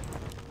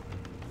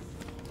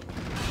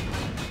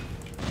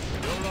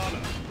 Your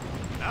Honor.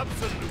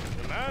 Absolute.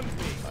 Command me.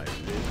 I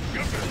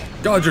live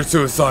God, you're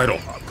suicidal.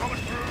 I'm coming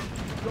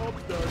through.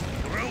 Job's done.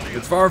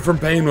 It's far from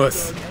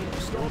painless. Job's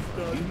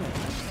done.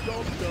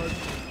 Job's done.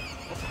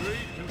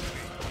 Upgrade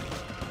complete.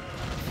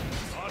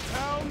 Our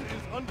town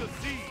is under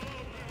siege.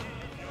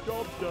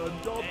 Job's done.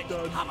 Job's It's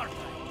done. hammer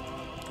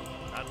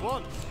time. At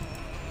once.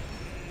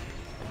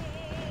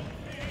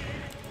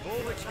 For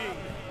the king.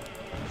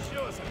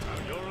 Show us a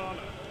town, Your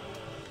Honor.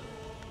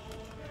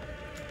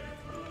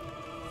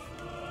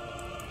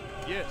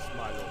 Yes,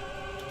 my lord.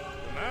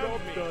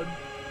 Command me. Done.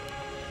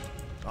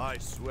 I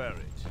swear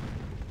it.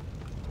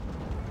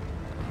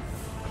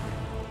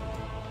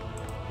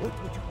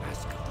 What would you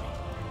ask of me?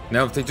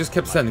 Now, if they just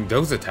kept sending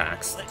those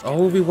attacks, all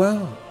will be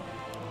well.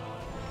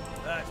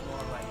 That's more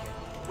like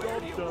it. Where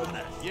do you want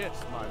us?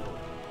 Yes, my lord.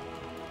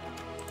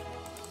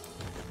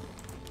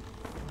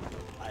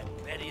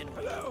 I'm ready and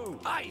hello.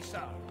 Aye,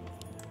 sir.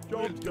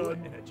 Job's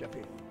done. In a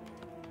jiffy.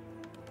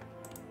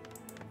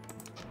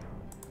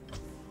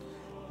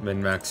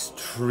 Min-max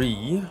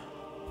 3.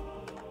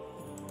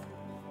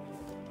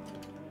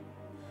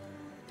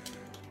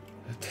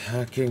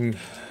 Attacking...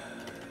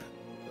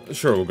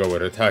 Sure, we'll go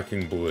with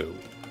attacking blue.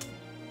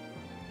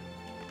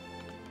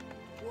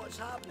 What's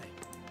happening?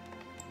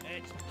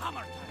 It's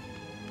hammer time.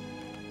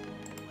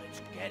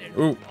 Let's get it.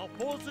 Ooh. Our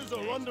forces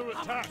are under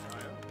attack.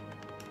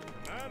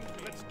 Command me.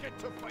 Let's get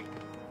to fight.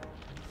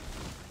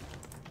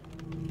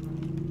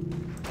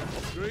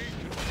 Upgrade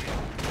complete.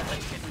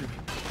 Let's get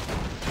moving.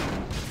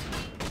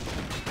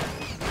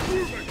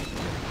 Moving.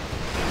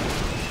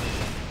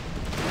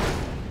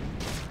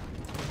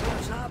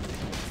 What's happening?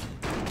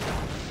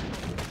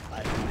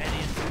 I'm ready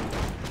and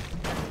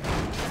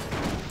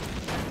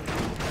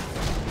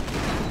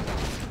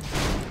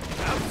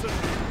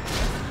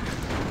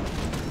Absolutely.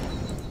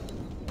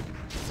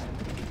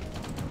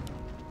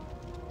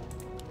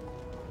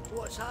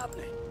 what's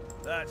happening?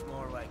 That's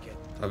more like it.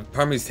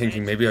 Part of me is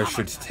thinking maybe I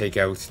should take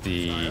out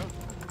the...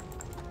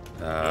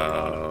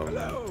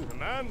 Hello.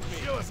 Command me.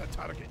 Show us a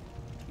target.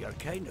 You're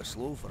kind of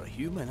slow for a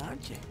human,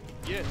 aren't you?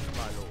 Yes,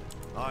 my lord.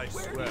 I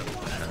swear.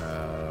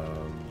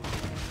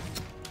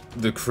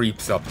 the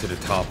creeps up to the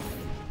top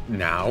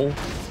now,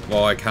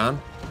 while I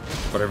can.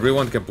 But I really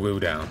want to get blue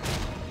down.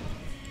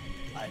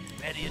 I'm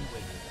ready and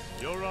waiting.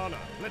 Your Honor,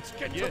 let's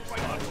get to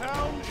fight. Our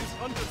town is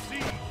under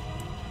siege.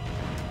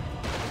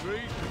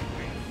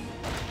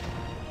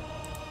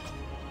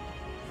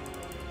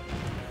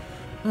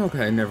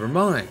 Okay, never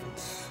mind.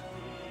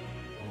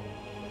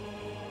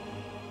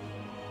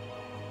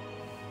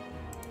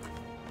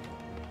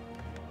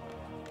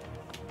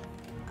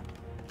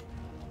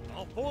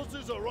 Our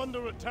forces are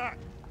under attack.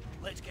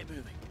 Let's get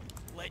moving.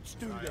 Let's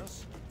do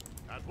this.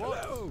 At once.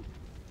 Hello.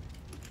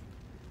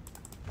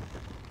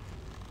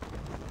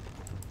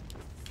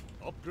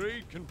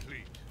 Upgrade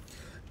complete.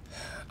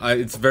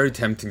 It's very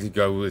tempting to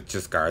go with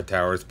just guard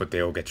towers, but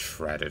they'll get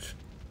shredded.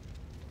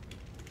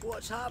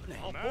 What's happening?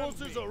 Our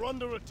forces are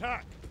under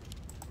attack.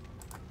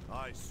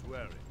 I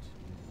swear it.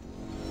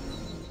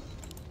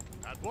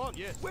 At once.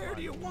 Yes. Where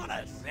do you want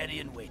us? Ready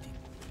and waiting.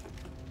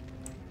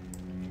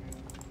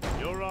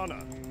 Your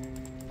Honor.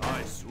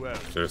 I swear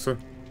it. Seriously?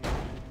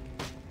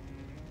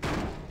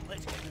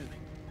 Let's get moving.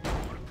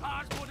 Our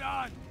cars go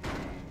down.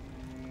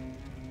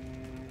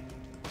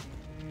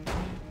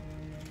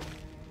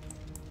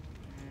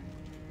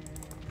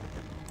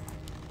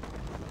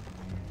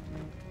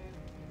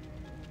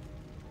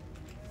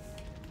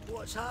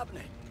 What's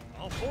happening?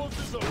 Our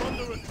forces are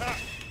under attack.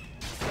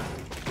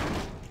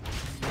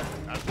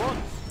 At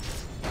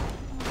once.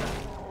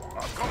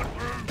 I'm coming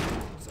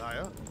through.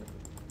 Sire.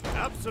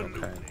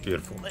 Absolutely. Okay,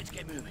 beautiful. Let's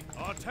get moving.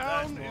 Our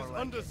town is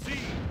under siege.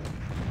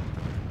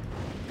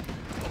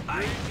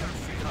 I can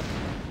up.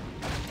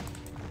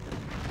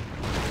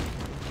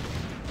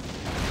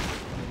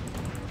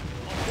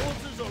 Our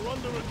forces are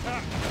under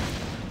attack.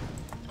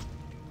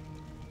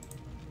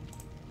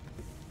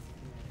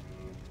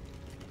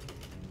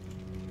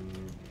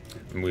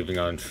 Moving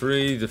on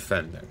 3,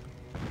 defending.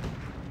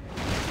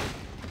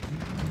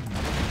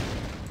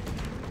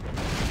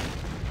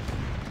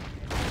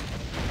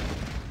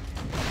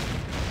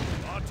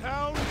 Our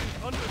town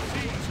is under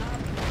siege.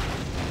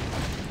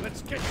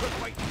 Let's get to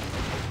fight.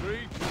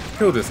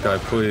 Kill this guy,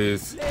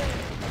 please.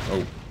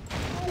 Oh.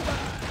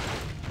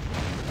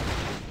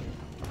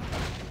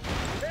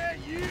 Hey,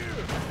 you!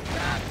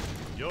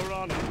 Your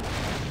Honor,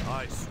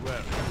 I swear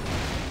it.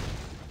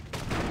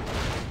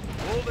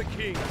 For the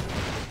king.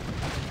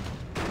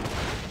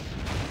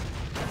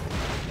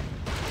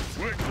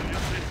 Where can you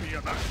save me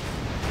a back?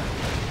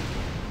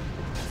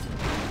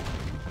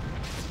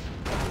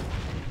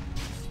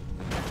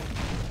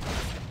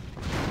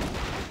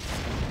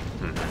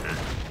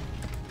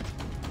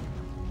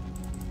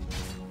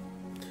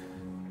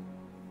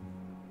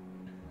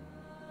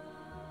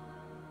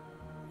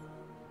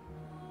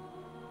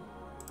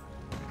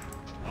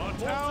 Our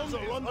towns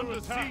are under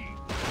attack.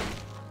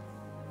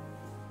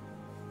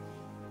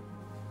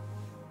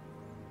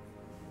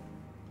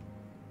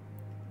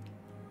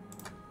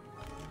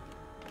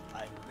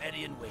 I'm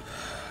ready and waiting.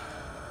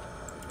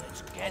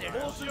 Let's get it.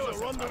 Forces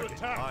are under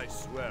attack. I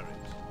swear it.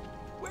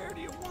 Where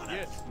do you want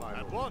Yes, us? my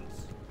lord. At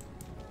once.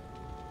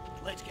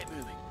 Let's get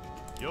moving.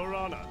 Your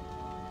Honor.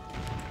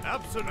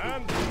 Absolute.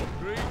 And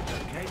upgrade.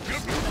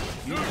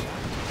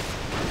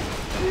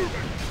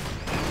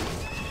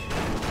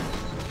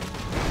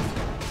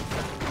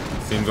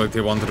 Seems like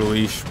they wanted a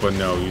leash, but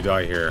no, you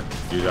die here.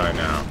 You die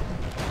now.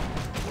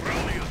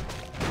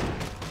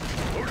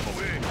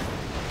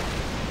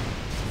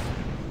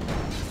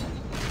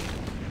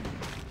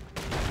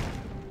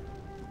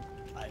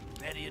 I'm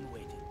ready and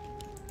waiting.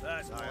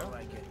 That's Sire? more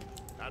like it.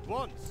 At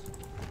once.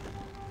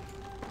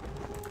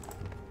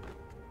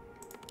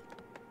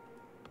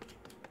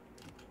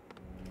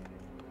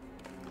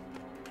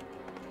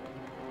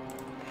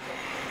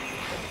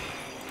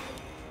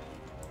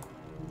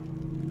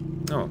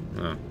 Oh,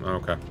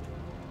 okay.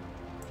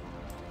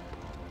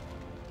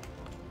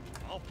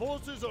 Our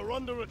forces are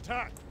under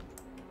attack.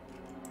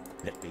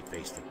 Let me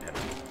face the penalty.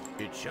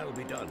 It shall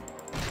be done,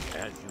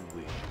 as you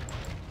wish.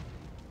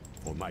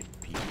 For my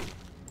people,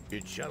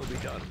 it shall be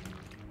done.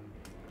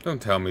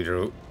 Don't tell me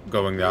they're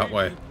going that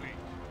way.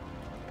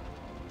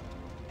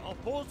 Our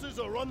forces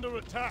are under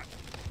attack.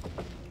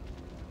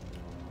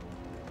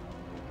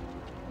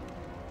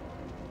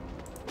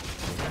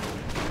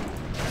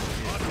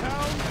 Our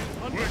town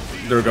is under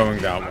siege. They're going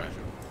that way.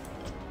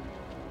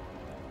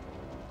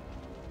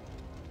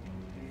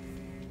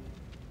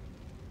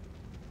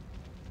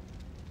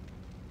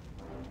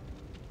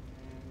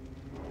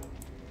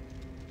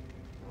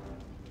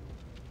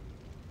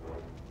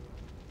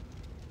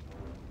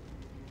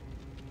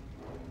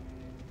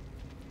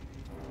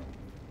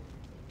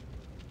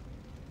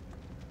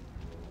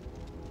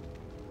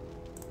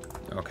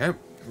 Okay,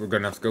 we're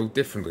gonna have to go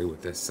differently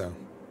with this, so.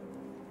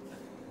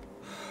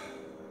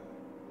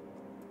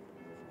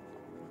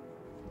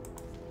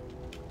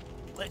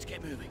 Let's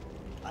get moving.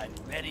 I'm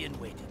ready and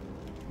waiting.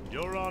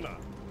 Your Honor,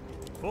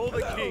 for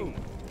the king.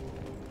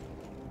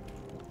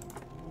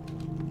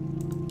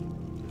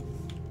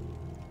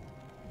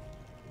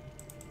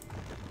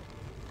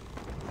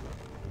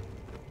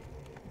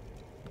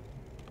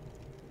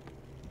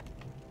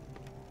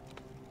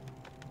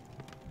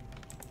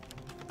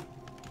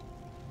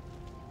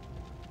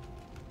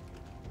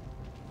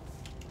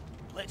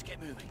 Let's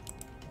get moving.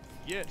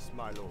 Yes,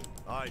 my lord.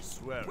 I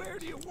swear. Where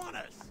do you want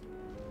us?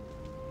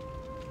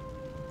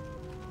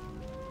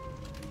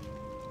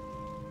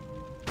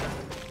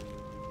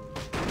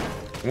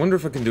 I wonder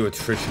if I can do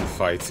attrition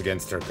fights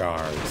against their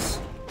guards.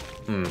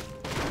 Job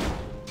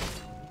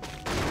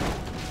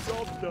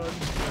done.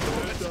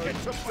 Job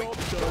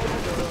done.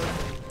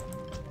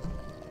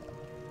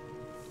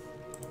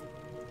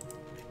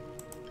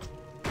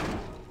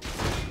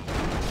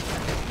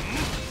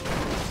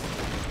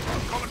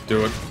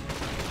 Do it.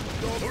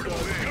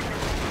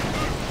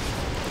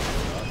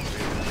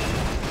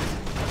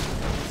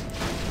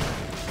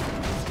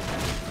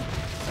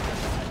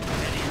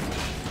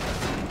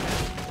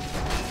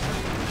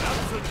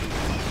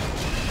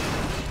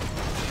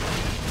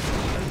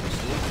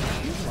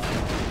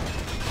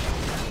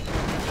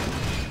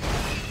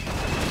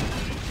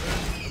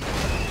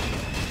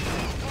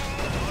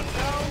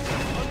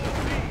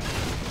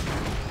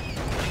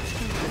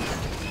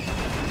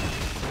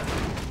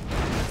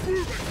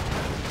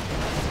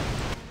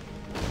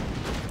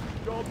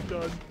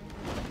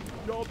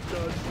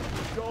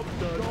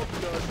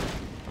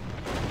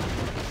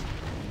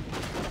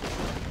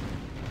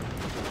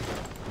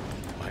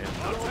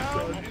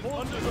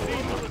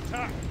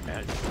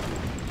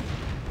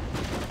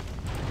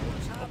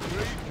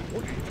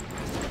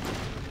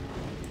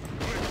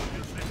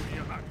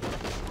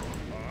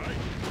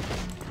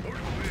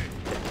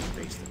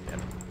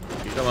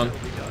 Come on.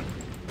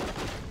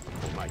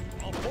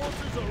 Our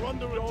forces are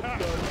under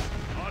attack.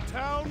 Our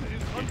town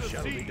is under siege.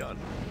 Shall be done.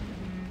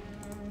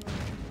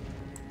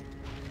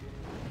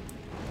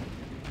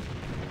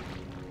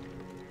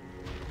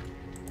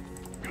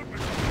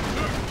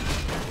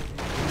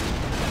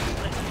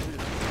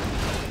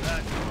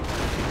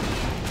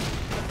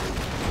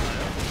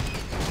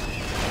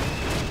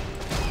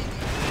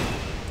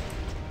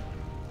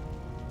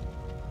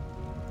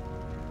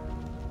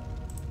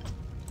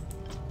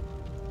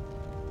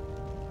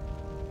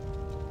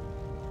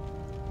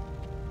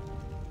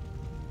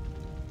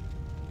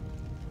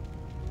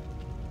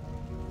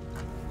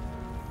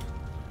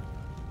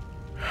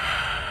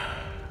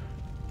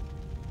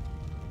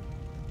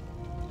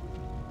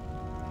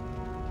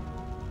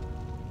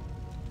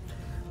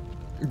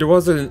 There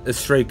was a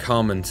stray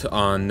comment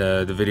on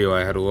the video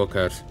I had a look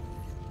at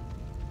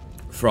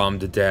from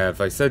the dev.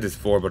 I said this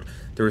before, but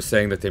they were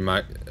saying that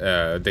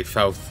they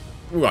felt,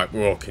 like,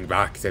 looking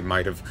back, they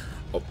might have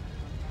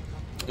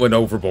went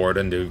overboard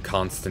and do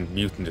constant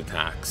mutant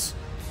attacks.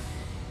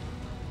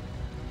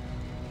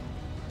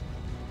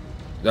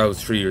 That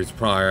was 3 years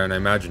prior, and I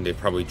imagine they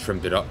probably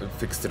trimmed it up,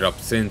 fixed it up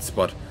since,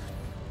 but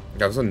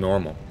that was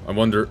normal. I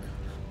wonder,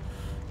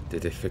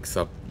 did they fix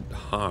up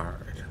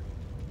hard?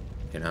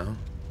 You know?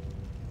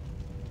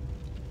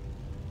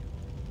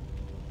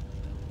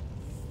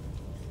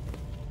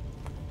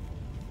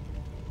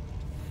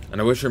 And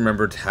I wish I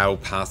remembered how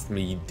Past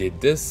Me did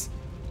this.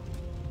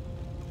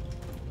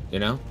 You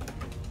know?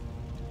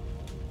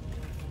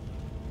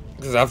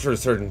 Because after a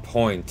certain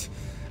point,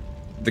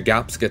 the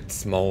gaps get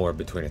smaller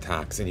between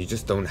attacks, and you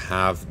just don't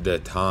have the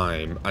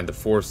time and the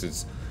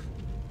forces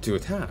to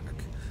attack.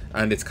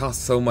 And it's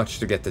cost so much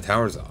to get the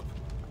towers up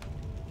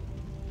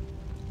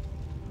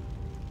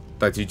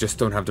that you just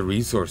don't have the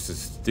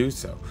resources to do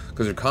so.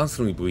 Because you're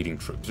constantly bleeding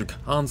troops, you're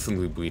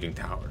constantly bleeding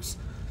towers.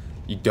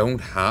 You don't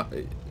have...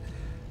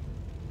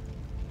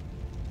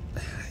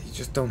 You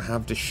just don't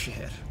have the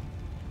shit.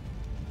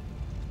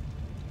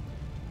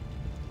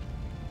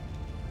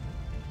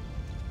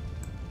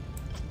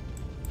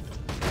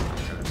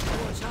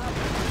 What's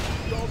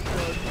happening? Job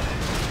done.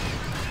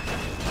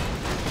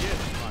 Yes,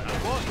 my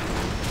lord.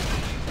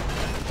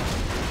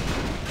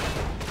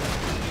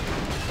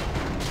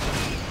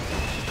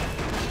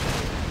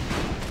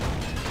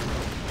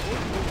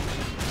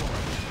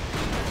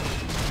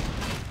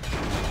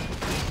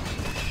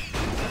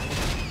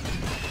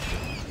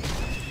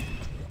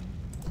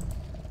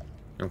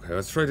 Okay,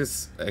 let's try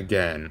this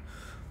again,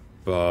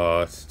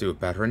 but do it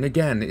better. And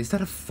again, is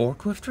that a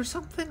forklift or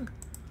something?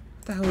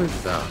 What the hell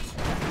is that?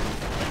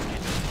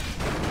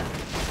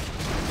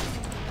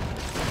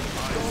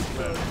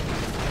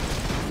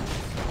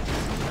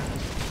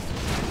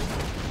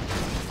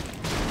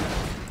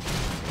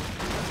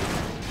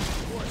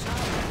 What's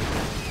happening?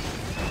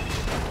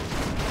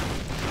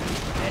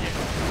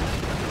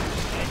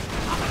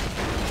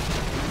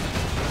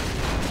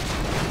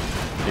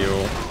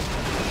 Heal.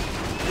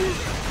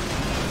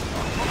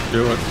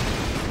 Do it.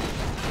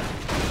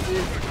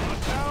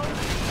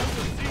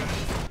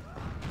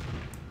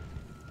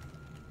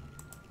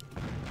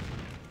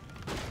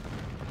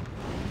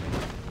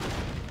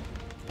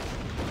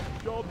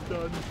 Job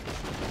done.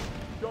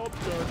 Job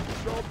done.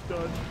 Job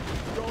done.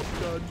 Job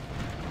done.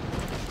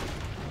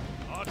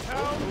 Our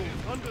town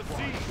is under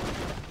siege.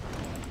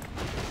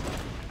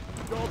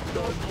 Job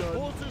done. Our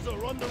forces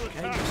are under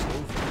attack.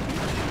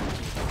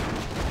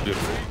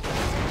 Beautiful.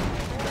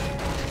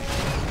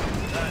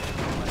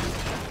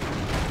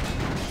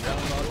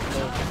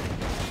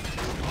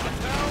 Our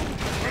town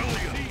is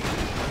under siege.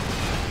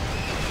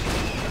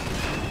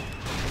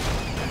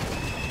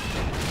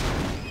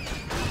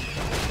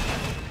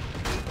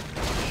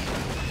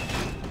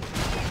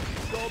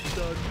 Job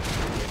done.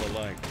 For the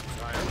leg.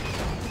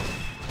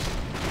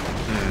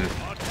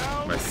 Our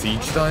town My is siege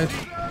under died?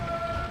 siege.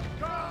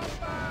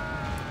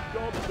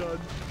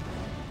 done.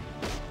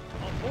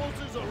 Our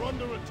forces are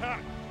under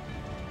attack.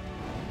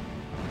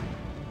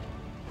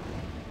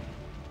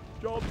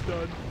 Job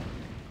done.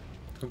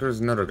 Oh, there's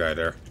another guy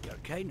there. You're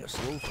kind of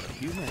slow for a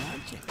human,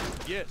 aren't you?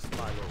 Yes,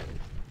 my lord.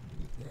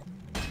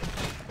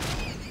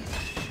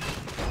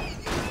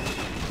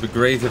 It'd be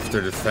great if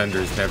their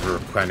defenders never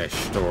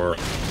replenished or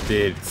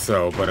did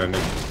so, but at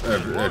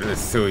a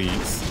silly,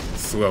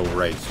 slow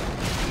rate.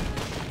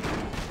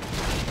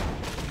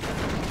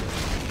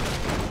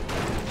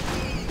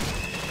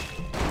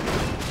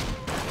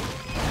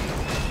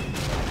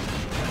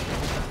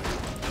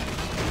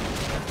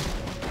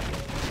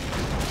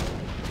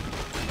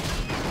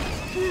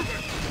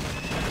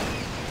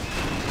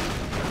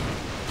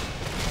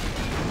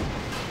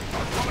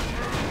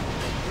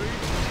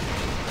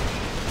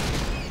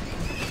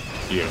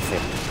 Beautiful.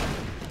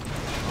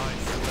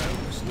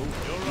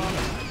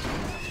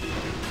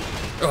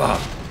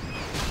 Ugh.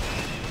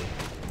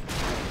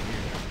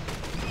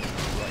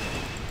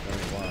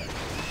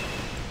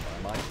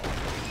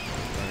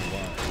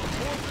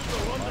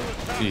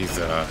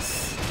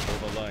 Jesus.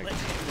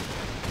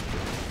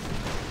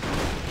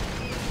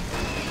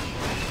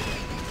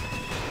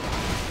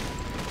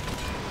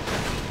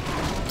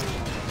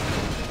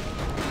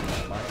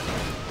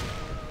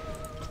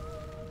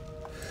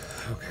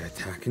 Okay,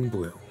 attacking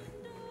blue.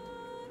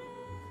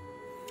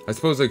 I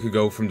suppose I could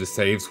go from the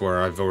saves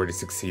where I've already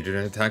succeeded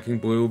in attacking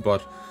blue,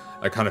 but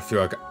I kind of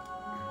feel like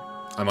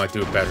I might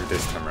do it better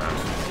this time around.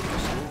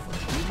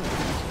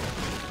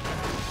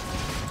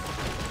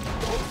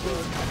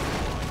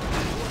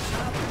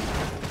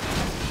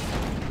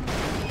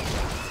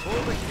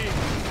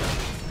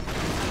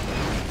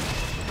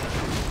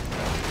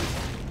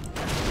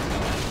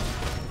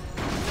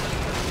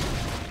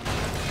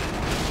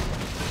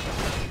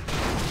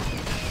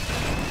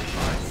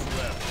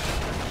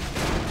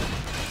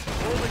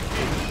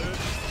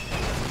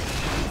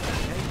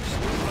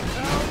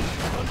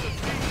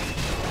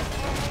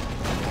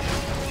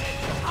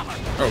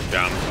 Oh,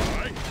 damn.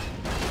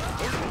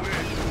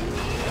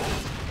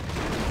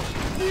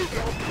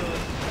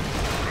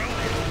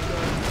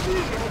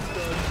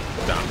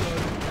 Damn.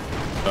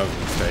 That was a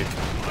mistake.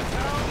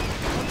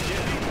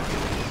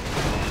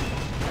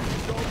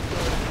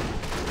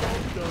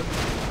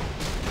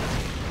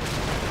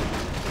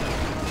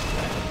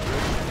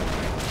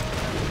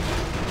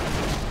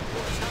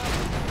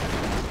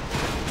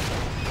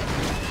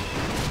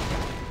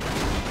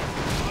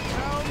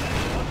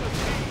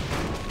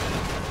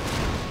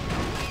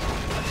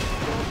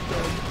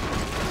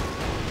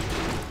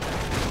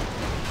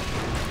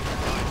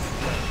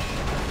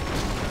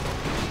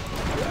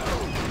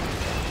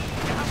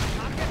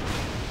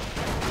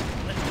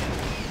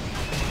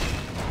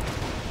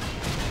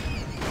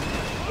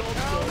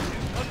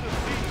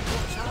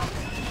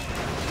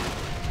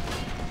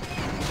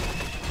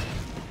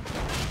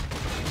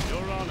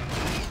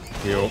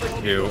 Heal,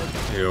 heal,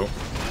 heal.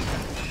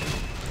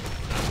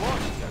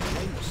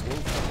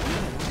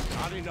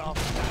 Not enough.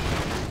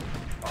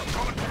 I'm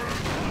coming through.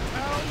 The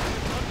town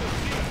is under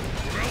siege.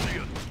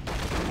 Rebellion.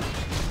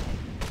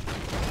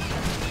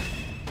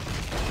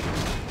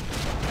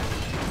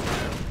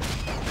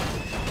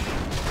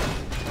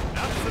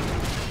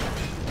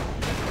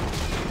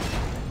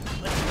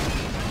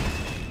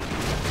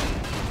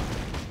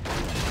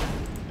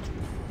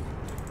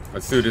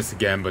 Let's do this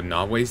again, but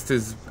not waste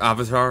his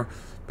avatar,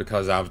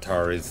 because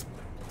avatar is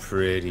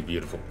pretty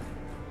beautiful.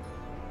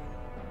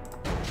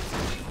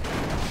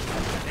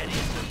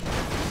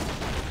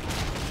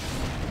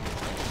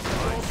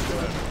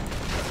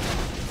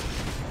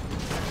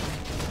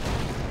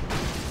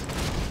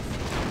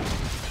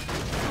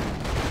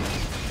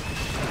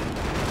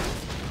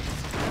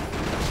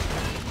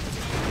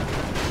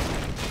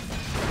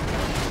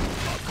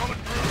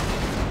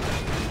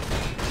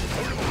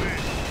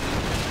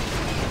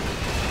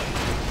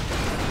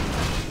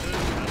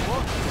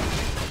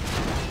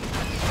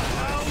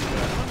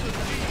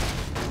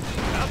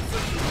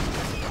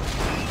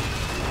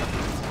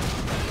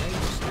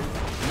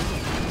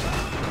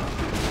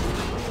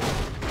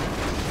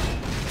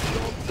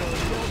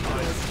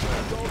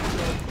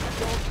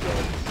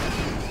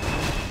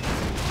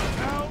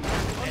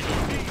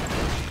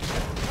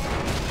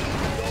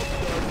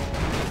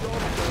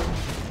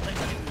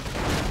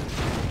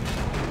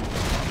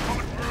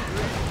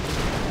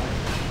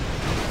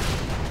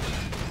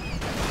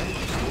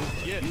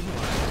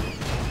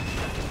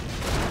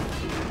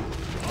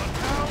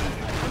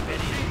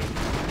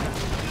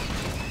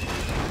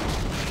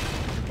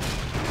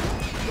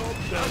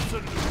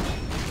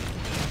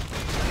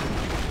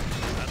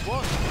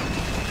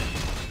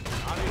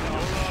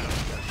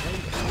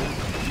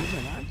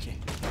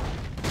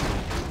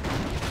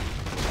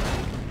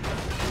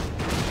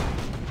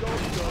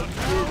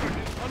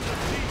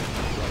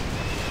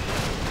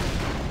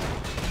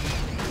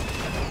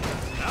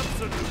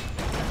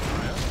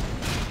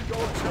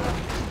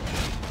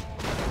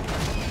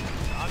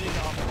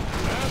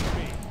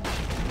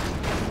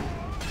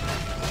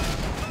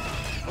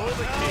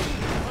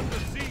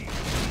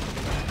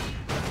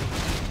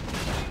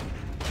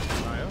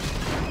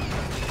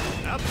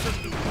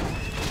 Absolutely.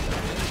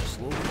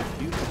 Slow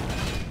for human.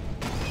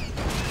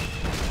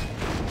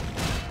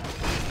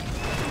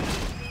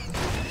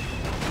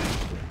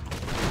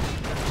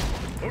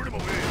 Hold him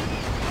away.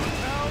 Our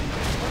town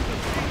is under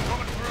siege.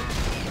 Coming through.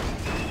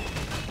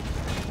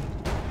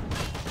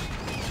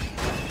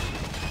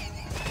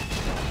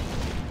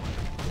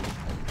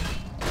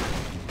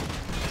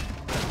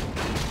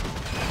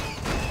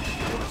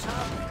 What's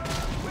happening?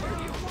 Where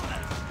do you want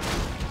us?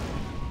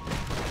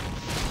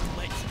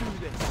 Let's do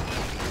this.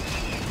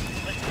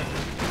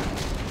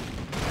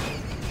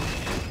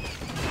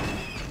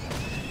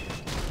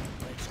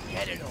 Let's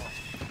get it on.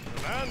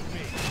 Command me.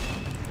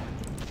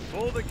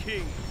 For the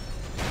king.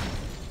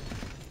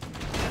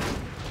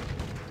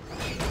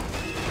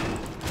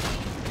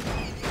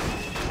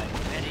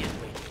 Ready and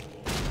waiting.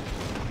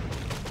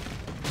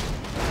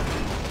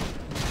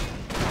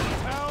 Our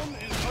town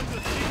is under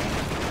siege.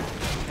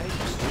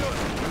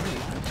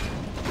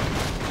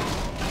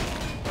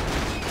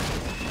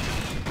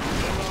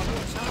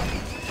 What's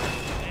happening?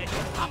 It's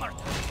hammer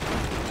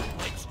time.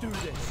 Let's do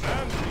this.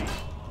 Command me.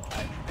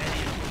 I'm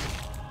ready and waiting.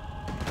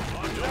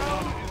 Our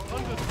town is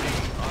under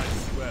siege. I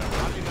swear.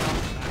 I'll be down.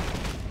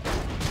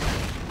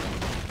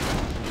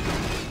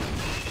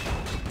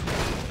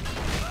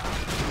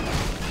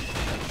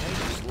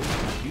 Slow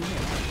for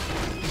human.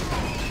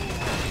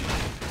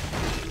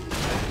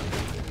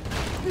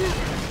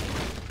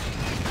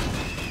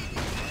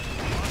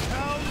 Our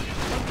town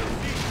is under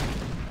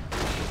siege.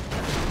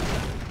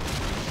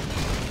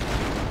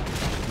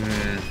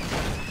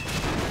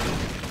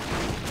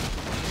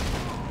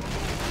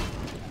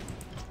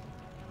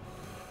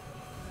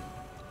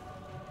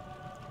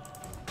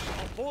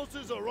 Our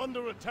forces are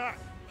under attack.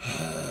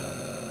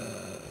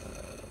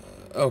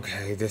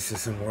 Okay, this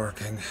isn't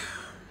working.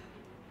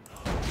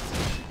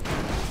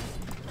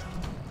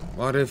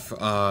 What if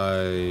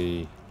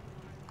I...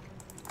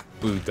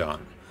 Budan.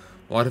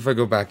 What if I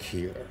go back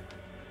here?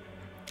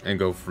 And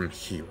go from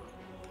here?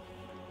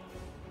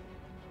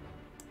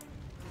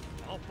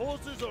 Our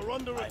forces are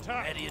under I'm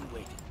attack. ready and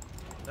waiting.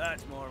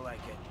 That's more like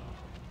it.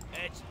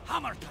 It's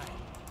hammer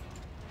time.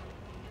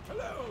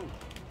 Hello.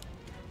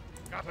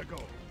 Gotta go.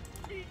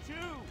 Me too.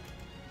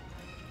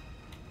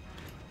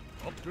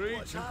 Upgrade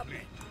What's complete.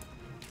 happening?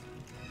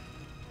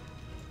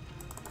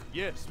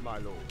 Yes, my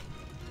lord.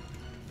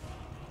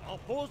 Our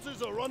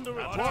forces are under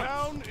attack. Our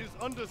town is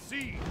under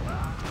siege.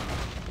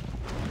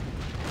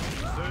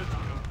 Research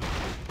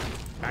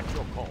complete. At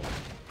your call.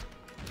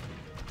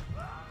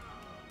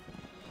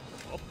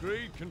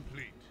 Upgrade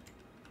complete.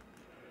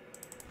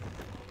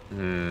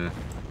 I'm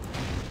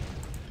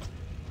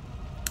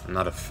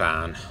not a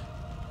fan.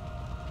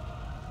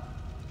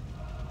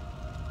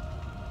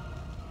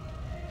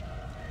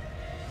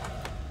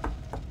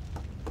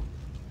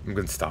 I'm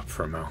gonna stop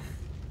for a mo.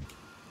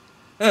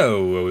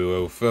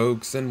 Hello,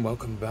 folks, and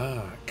welcome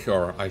back.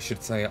 Or I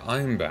should say,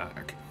 I'm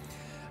back.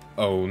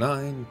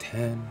 9,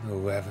 10,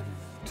 11,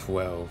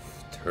 12,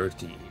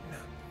 13.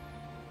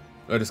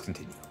 Let us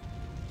continue.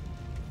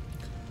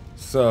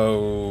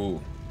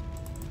 So...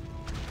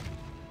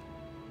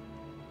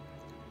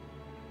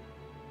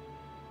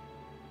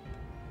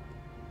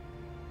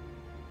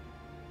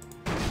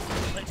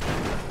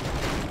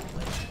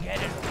 Let's get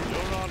it on.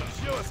 Your Honor,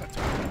 show us a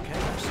time.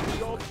 Okay,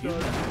 slow for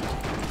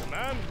human.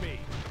 Command me.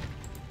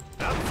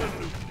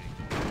 Absolutely.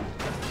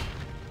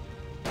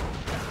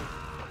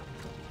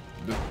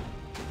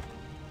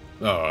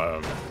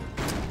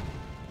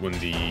 when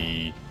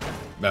the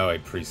Malay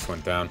priest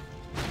went down.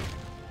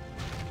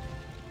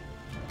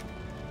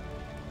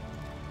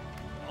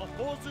 Our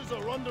forces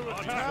are under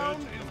attack. Our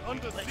town is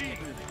under siege.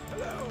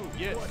 Hello.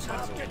 Yes, What's let's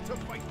happening? get to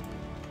fight.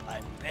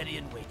 I'm ready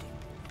and waiting.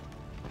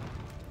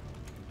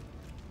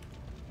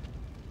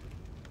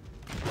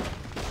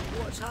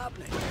 What's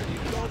happening?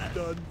 Job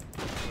done.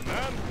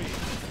 Command me.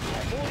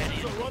 Our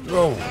forces are under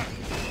Oh, attack.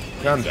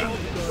 calm down.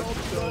 Job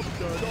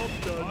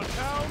done. Our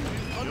town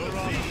is under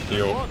siege.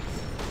 Heal.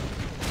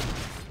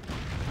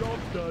 Job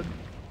done.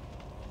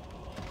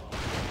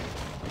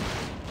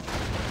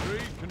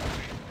 Upgrade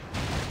complete.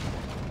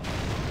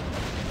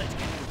 Let's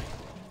get moving.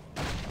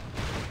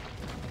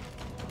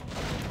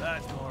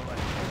 That's more like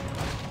it.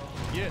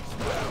 Yes,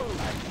 well.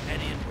 I'm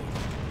ready and waiting.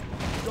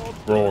 Job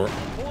Roar. done.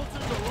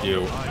 Forces are under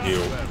Heal, attack.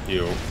 heal,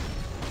 heal.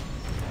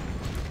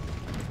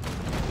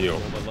 Heal.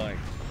 For the light.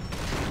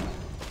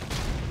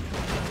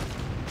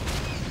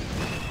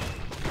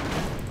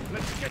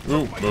 Let's get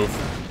Ooh, to fight. move.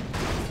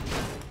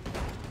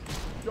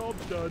 Job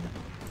done.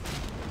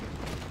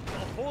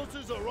 Our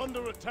forces are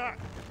under attack.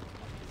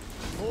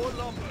 More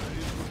lumber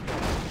is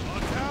required.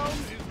 Our town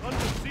is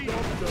under siege.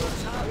 Job done.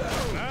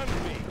 Command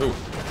me. Ooh.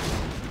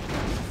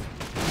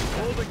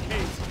 For the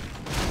king.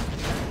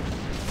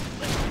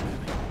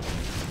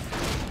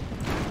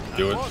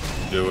 Do it.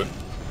 Do it.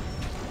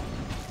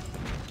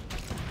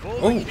 For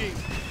Oh. the king.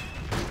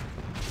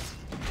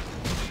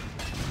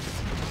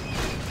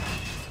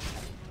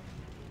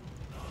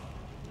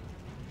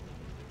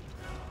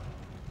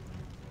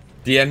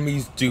 The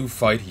enemies do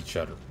fight each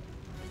other.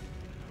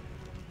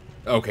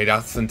 Okay,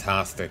 that's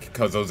fantastic,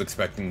 because I was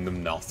expecting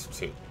them not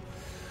to.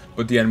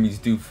 but the enemies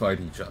do fight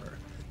each other.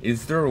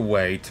 Is there a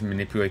way to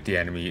manipulate the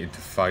enemy into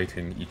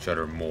fighting each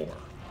other more?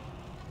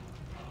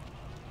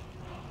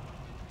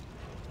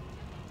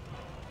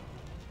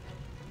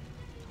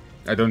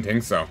 I don't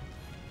think so.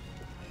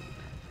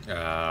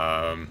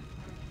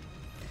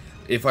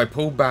 If I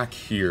pull back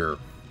here,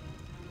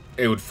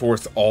 it would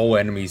force all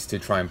enemies to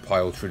try and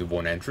pile through the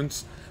one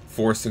entrance,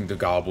 forcing the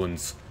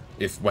goblins,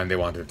 when they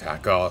want to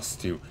attack us,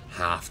 to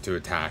have to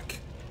attack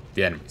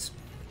the enemies.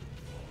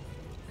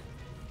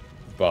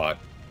 But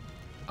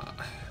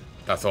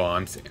that's all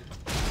I'm seeing.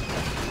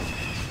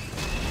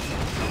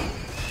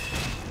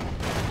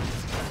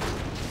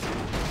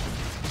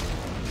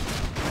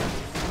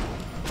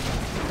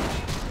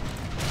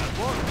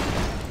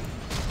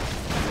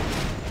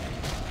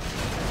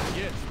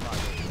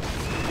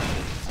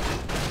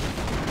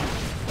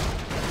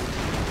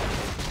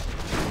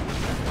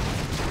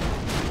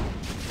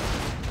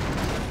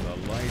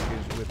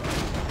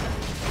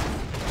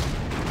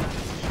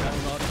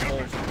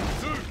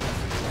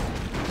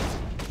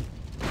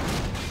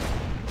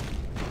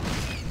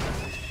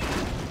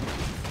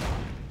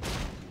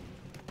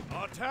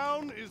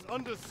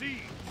 Under siege.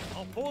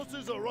 Our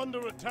forces are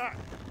under attack.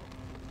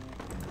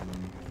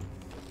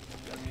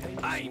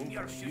 I'm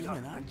your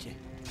human, aren't you?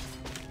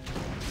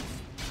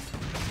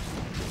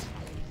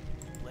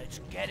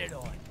 Let's get it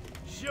on.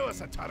 Show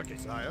us a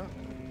target, sire.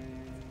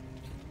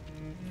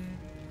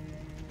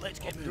 Let's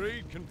get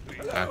moving. Upgrade complete.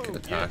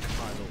 Attack.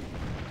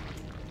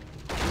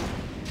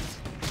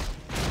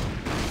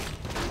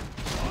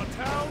 Our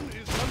town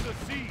is under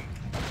siege.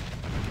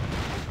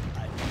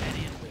 I'm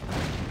ready and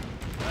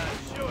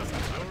waiting. Show us a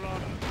target.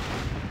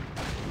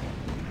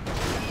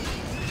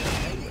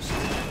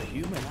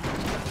 Human,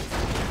 absolutely.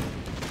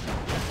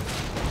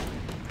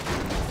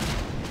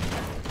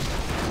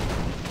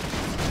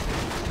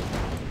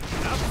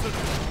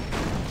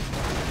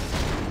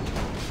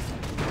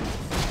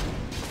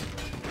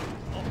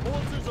 Our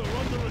forces are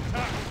under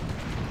attack.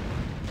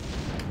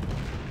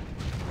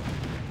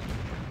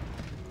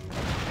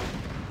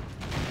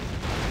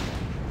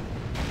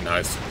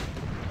 Nice.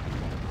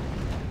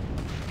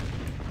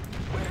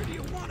 Where do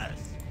you want us?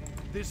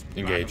 This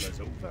Engage.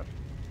 battle is over.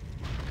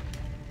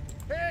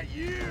 Hey,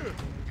 you!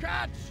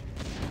 Catch!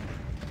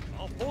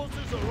 Our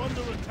forces are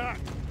under attack.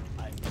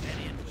 I'm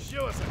ready and waiting.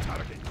 Show us a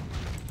target.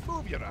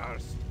 Move your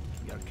arse.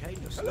 You're kind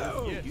of slow.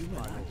 Hello. Yes, human,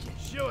 aren't you?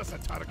 Show us a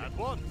target. At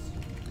once.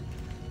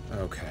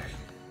 Okay.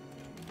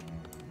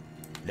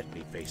 Let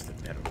me face the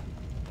peril.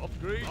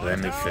 Upgrade. Let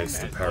me Our face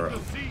town the is peril.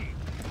 under siege.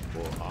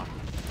 For Arkain.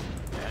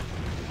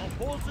 Our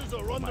forces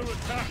are under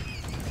attack.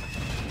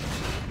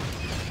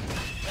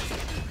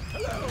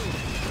 Hello!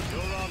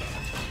 Your honor.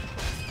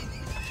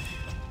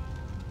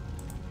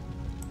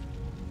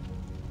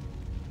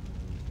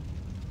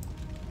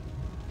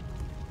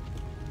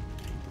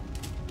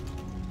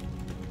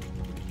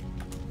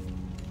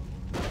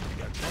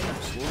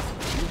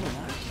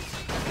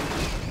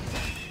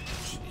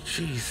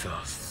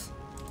 Jesus.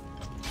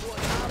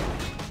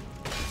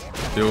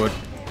 Do it.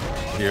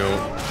 Heal.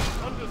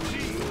 Under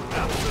siege.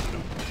 Absolutely.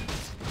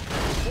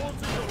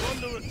 Forces are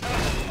under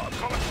attack. I'm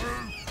coming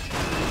through.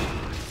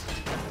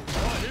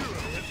 Our hero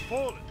has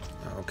fallen.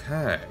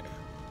 Okay.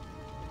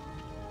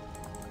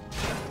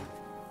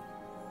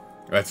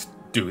 Let's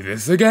do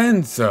this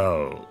again,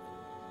 so...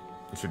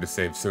 I should have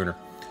saved sooner.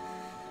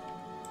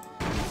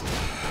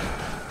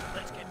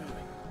 Let's get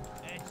moving.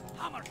 It's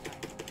hammer time.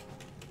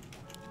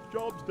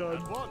 Job's done.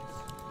 At once.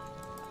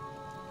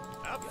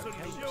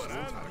 Absolutely. You're Sure, kind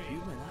of Henry.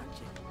 human, aren't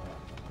you?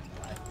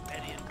 I'm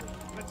ready and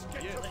waiting. Let's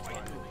get Let's to get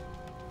fight. moving.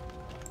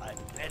 I'm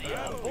ready Our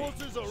and waiting.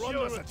 forces are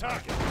under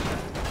attack.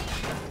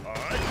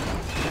 Alright.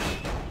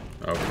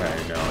 Okay,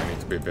 now I need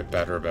to be a bit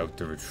better about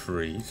the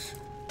retreat.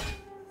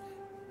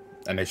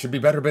 And I should be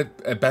better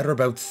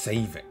about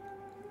saving.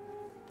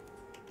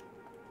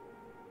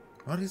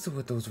 What is it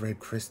with those red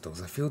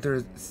crystals? I feel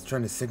they're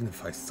trying to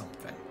signify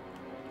something.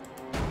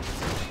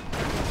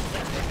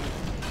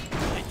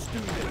 Let's do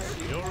this.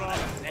 You're on.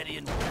 I'm ready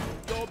and waiting.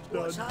 Job's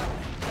What's done.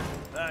 happening?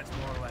 That's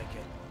more like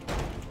it.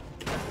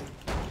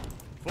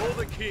 For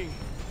the king.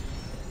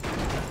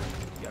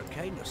 You're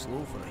kind of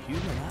slow for a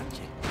human, aren't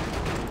you?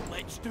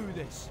 Let's do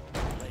this.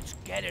 Let's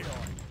get it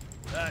on.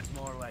 That's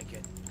more like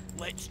it.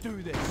 Let's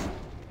do this.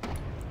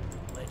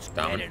 Let's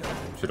Damn get it. it on.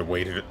 Should have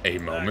waited a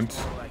moment.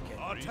 That's more like it.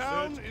 Our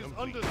town is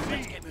under Let's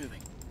siege. get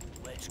moving.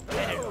 Let's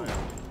get it on.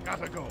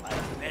 Gotta go.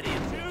 I'm ready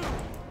and waiting.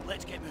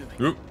 Let's get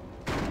moving. Oop.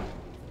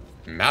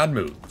 Mad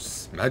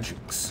moves.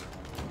 Magics.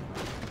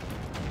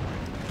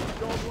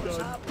 What's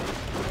happening?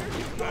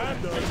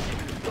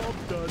 Job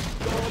done.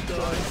 Job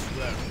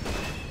done.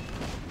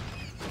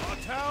 Our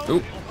town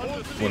Oop. is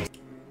under siege. One.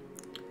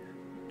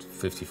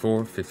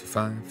 54,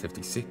 55,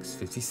 56,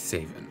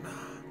 57.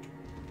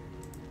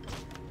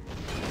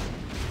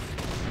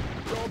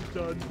 Job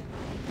done.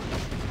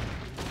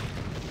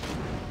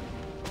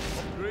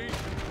 Upgrade.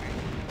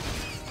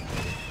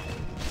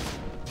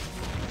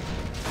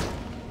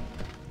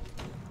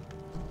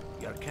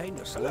 You're kind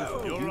of slow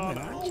for a You're human, on.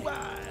 aren't you?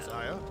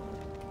 Sire.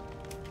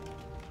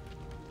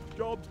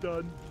 Job's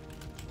done.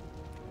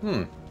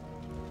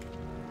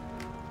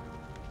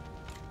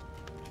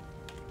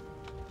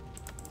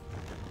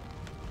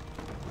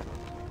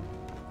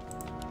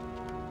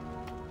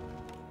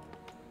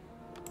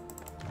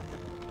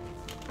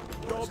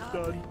 Job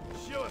done.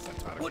 Show us a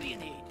target. What do you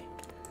need?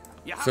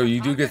 So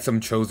you do get some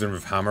chosen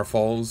with hammer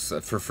falls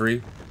for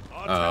free.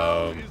 Our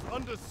town is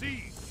under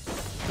siege.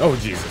 Oh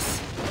Jesus.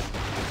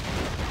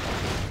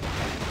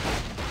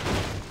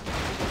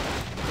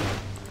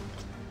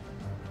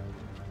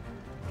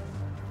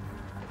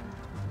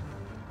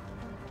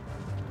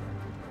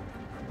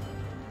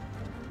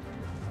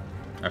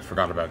 I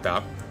forgot about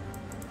that.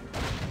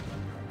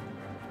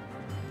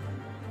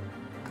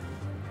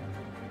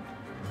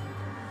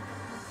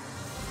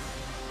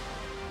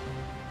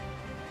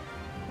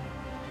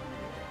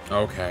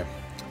 Okay.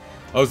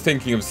 I was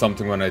thinking of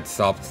something when I'd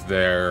stopped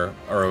there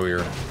earlier,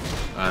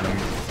 and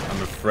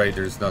I'm afraid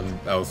there's nothing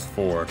else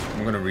for it.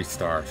 I'm gonna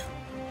restart.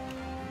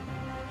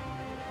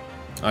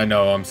 I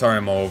know, I'm sorry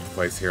I'm all over the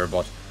place here,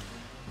 but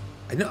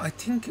I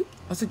think,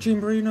 was it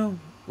Jimberino?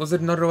 Was it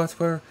another Let's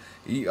Player?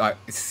 It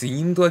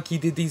seemed like he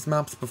did these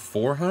maps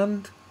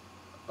beforehand.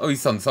 Oh,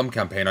 he's done some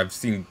campaign. I've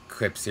seen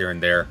clips here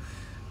and there.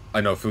 I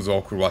know it feels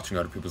awkward watching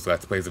other people's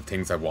Let's Plays of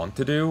things I want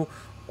to do,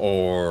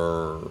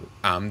 or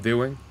am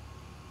doing.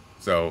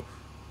 So,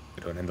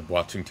 I don't end up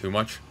watching too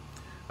much.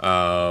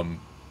 But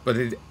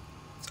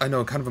I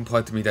know it kind of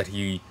implied to me that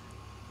he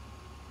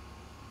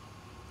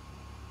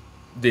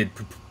did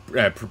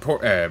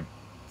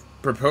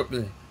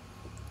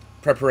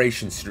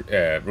preparation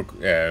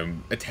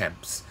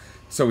attempts,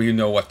 so you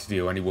know what to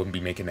do, and he wouldn't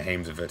be making the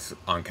hames of it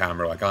on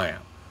camera like I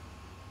am.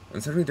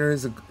 And certainly there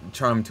is a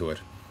charm to it.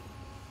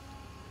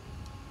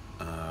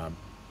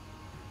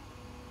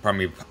 Pardon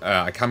me,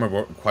 I can't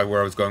remember quite where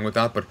I was going with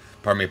that, but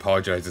pardon me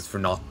apologizes for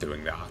not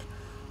doing that.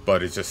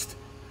 But it's just,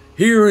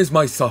 here is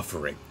my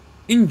suffering.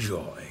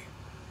 Enjoy.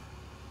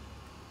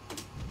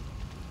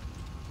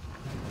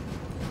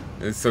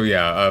 So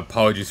yeah,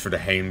 apologies for the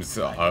hames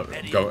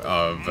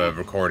of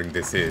recording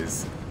this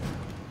is.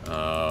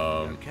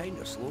 Apologies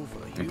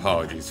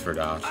for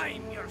that.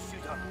 I'm your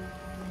shooter.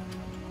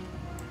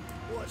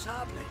 What's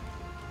happening?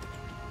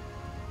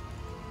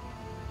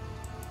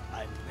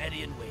 I'm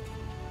ready and waiting.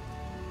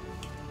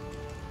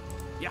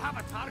 You have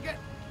a target?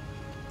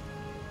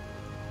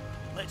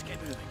 Let's get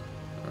moving.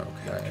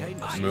 Okay,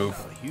 move.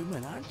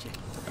 Human, aren't you?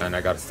 And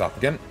I gotta stop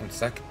again. 1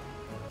 sec.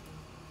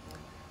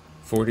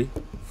 40,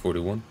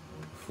 41,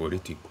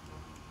 42.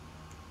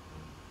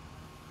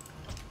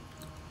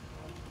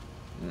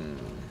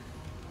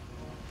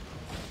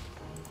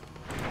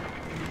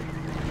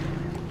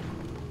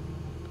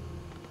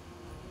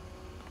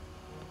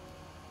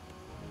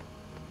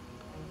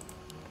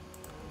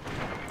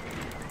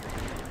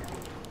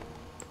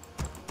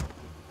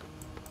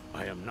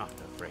 I am not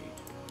afraid.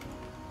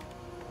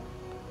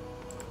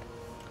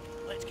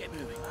 Let's get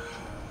moving.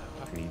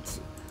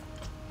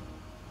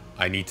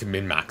 I need to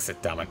min-max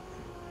it, damn it.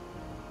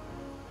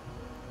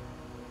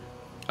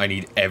 I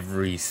need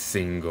every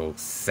single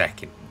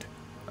second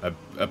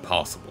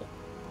possible.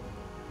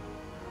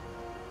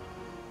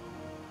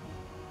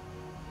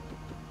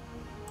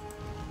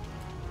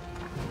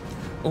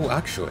 Oh,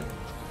 actually.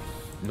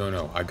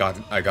 No, I got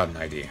an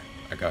idea.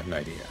 I got an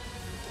idea.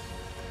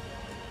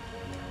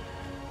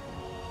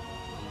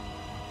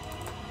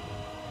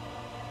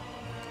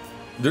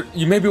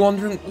 You may be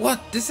wondering,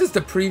 what? This is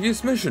the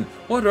previous mission.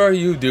 What are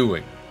you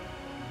doing?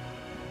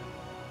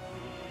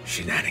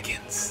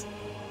 Shenanigans.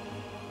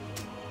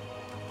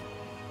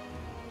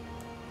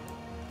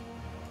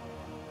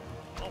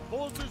 Our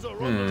forces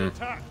are under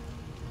attack.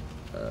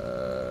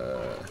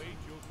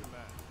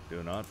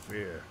 Do not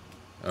fear.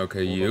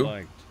 Okay,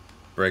 you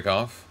break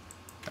off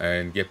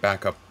and get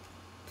back up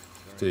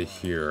to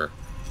here.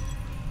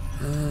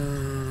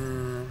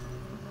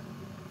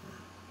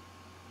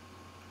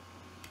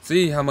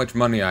 See how much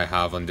money I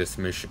have on this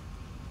mission.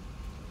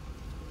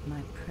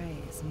 My prey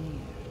is near.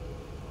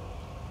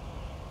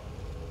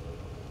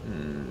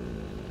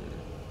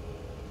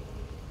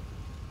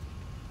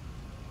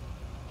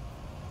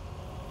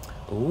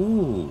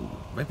 Ooh,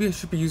 maybe I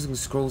should be using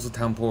scrolls of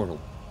town portal.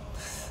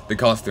 They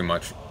cost too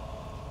much.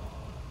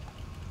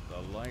 The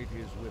light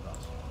is with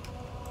us.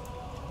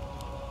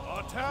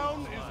 Our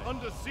town is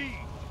under siege.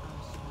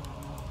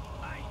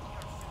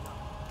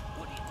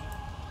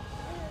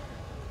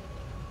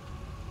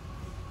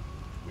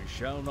 We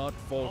shall not Our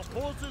falter.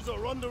 forces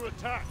are under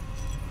attack.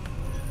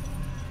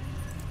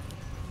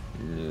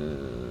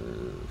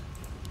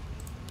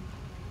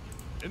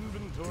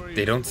 Inventory.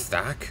 They don't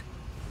stack?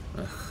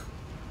 Ugh.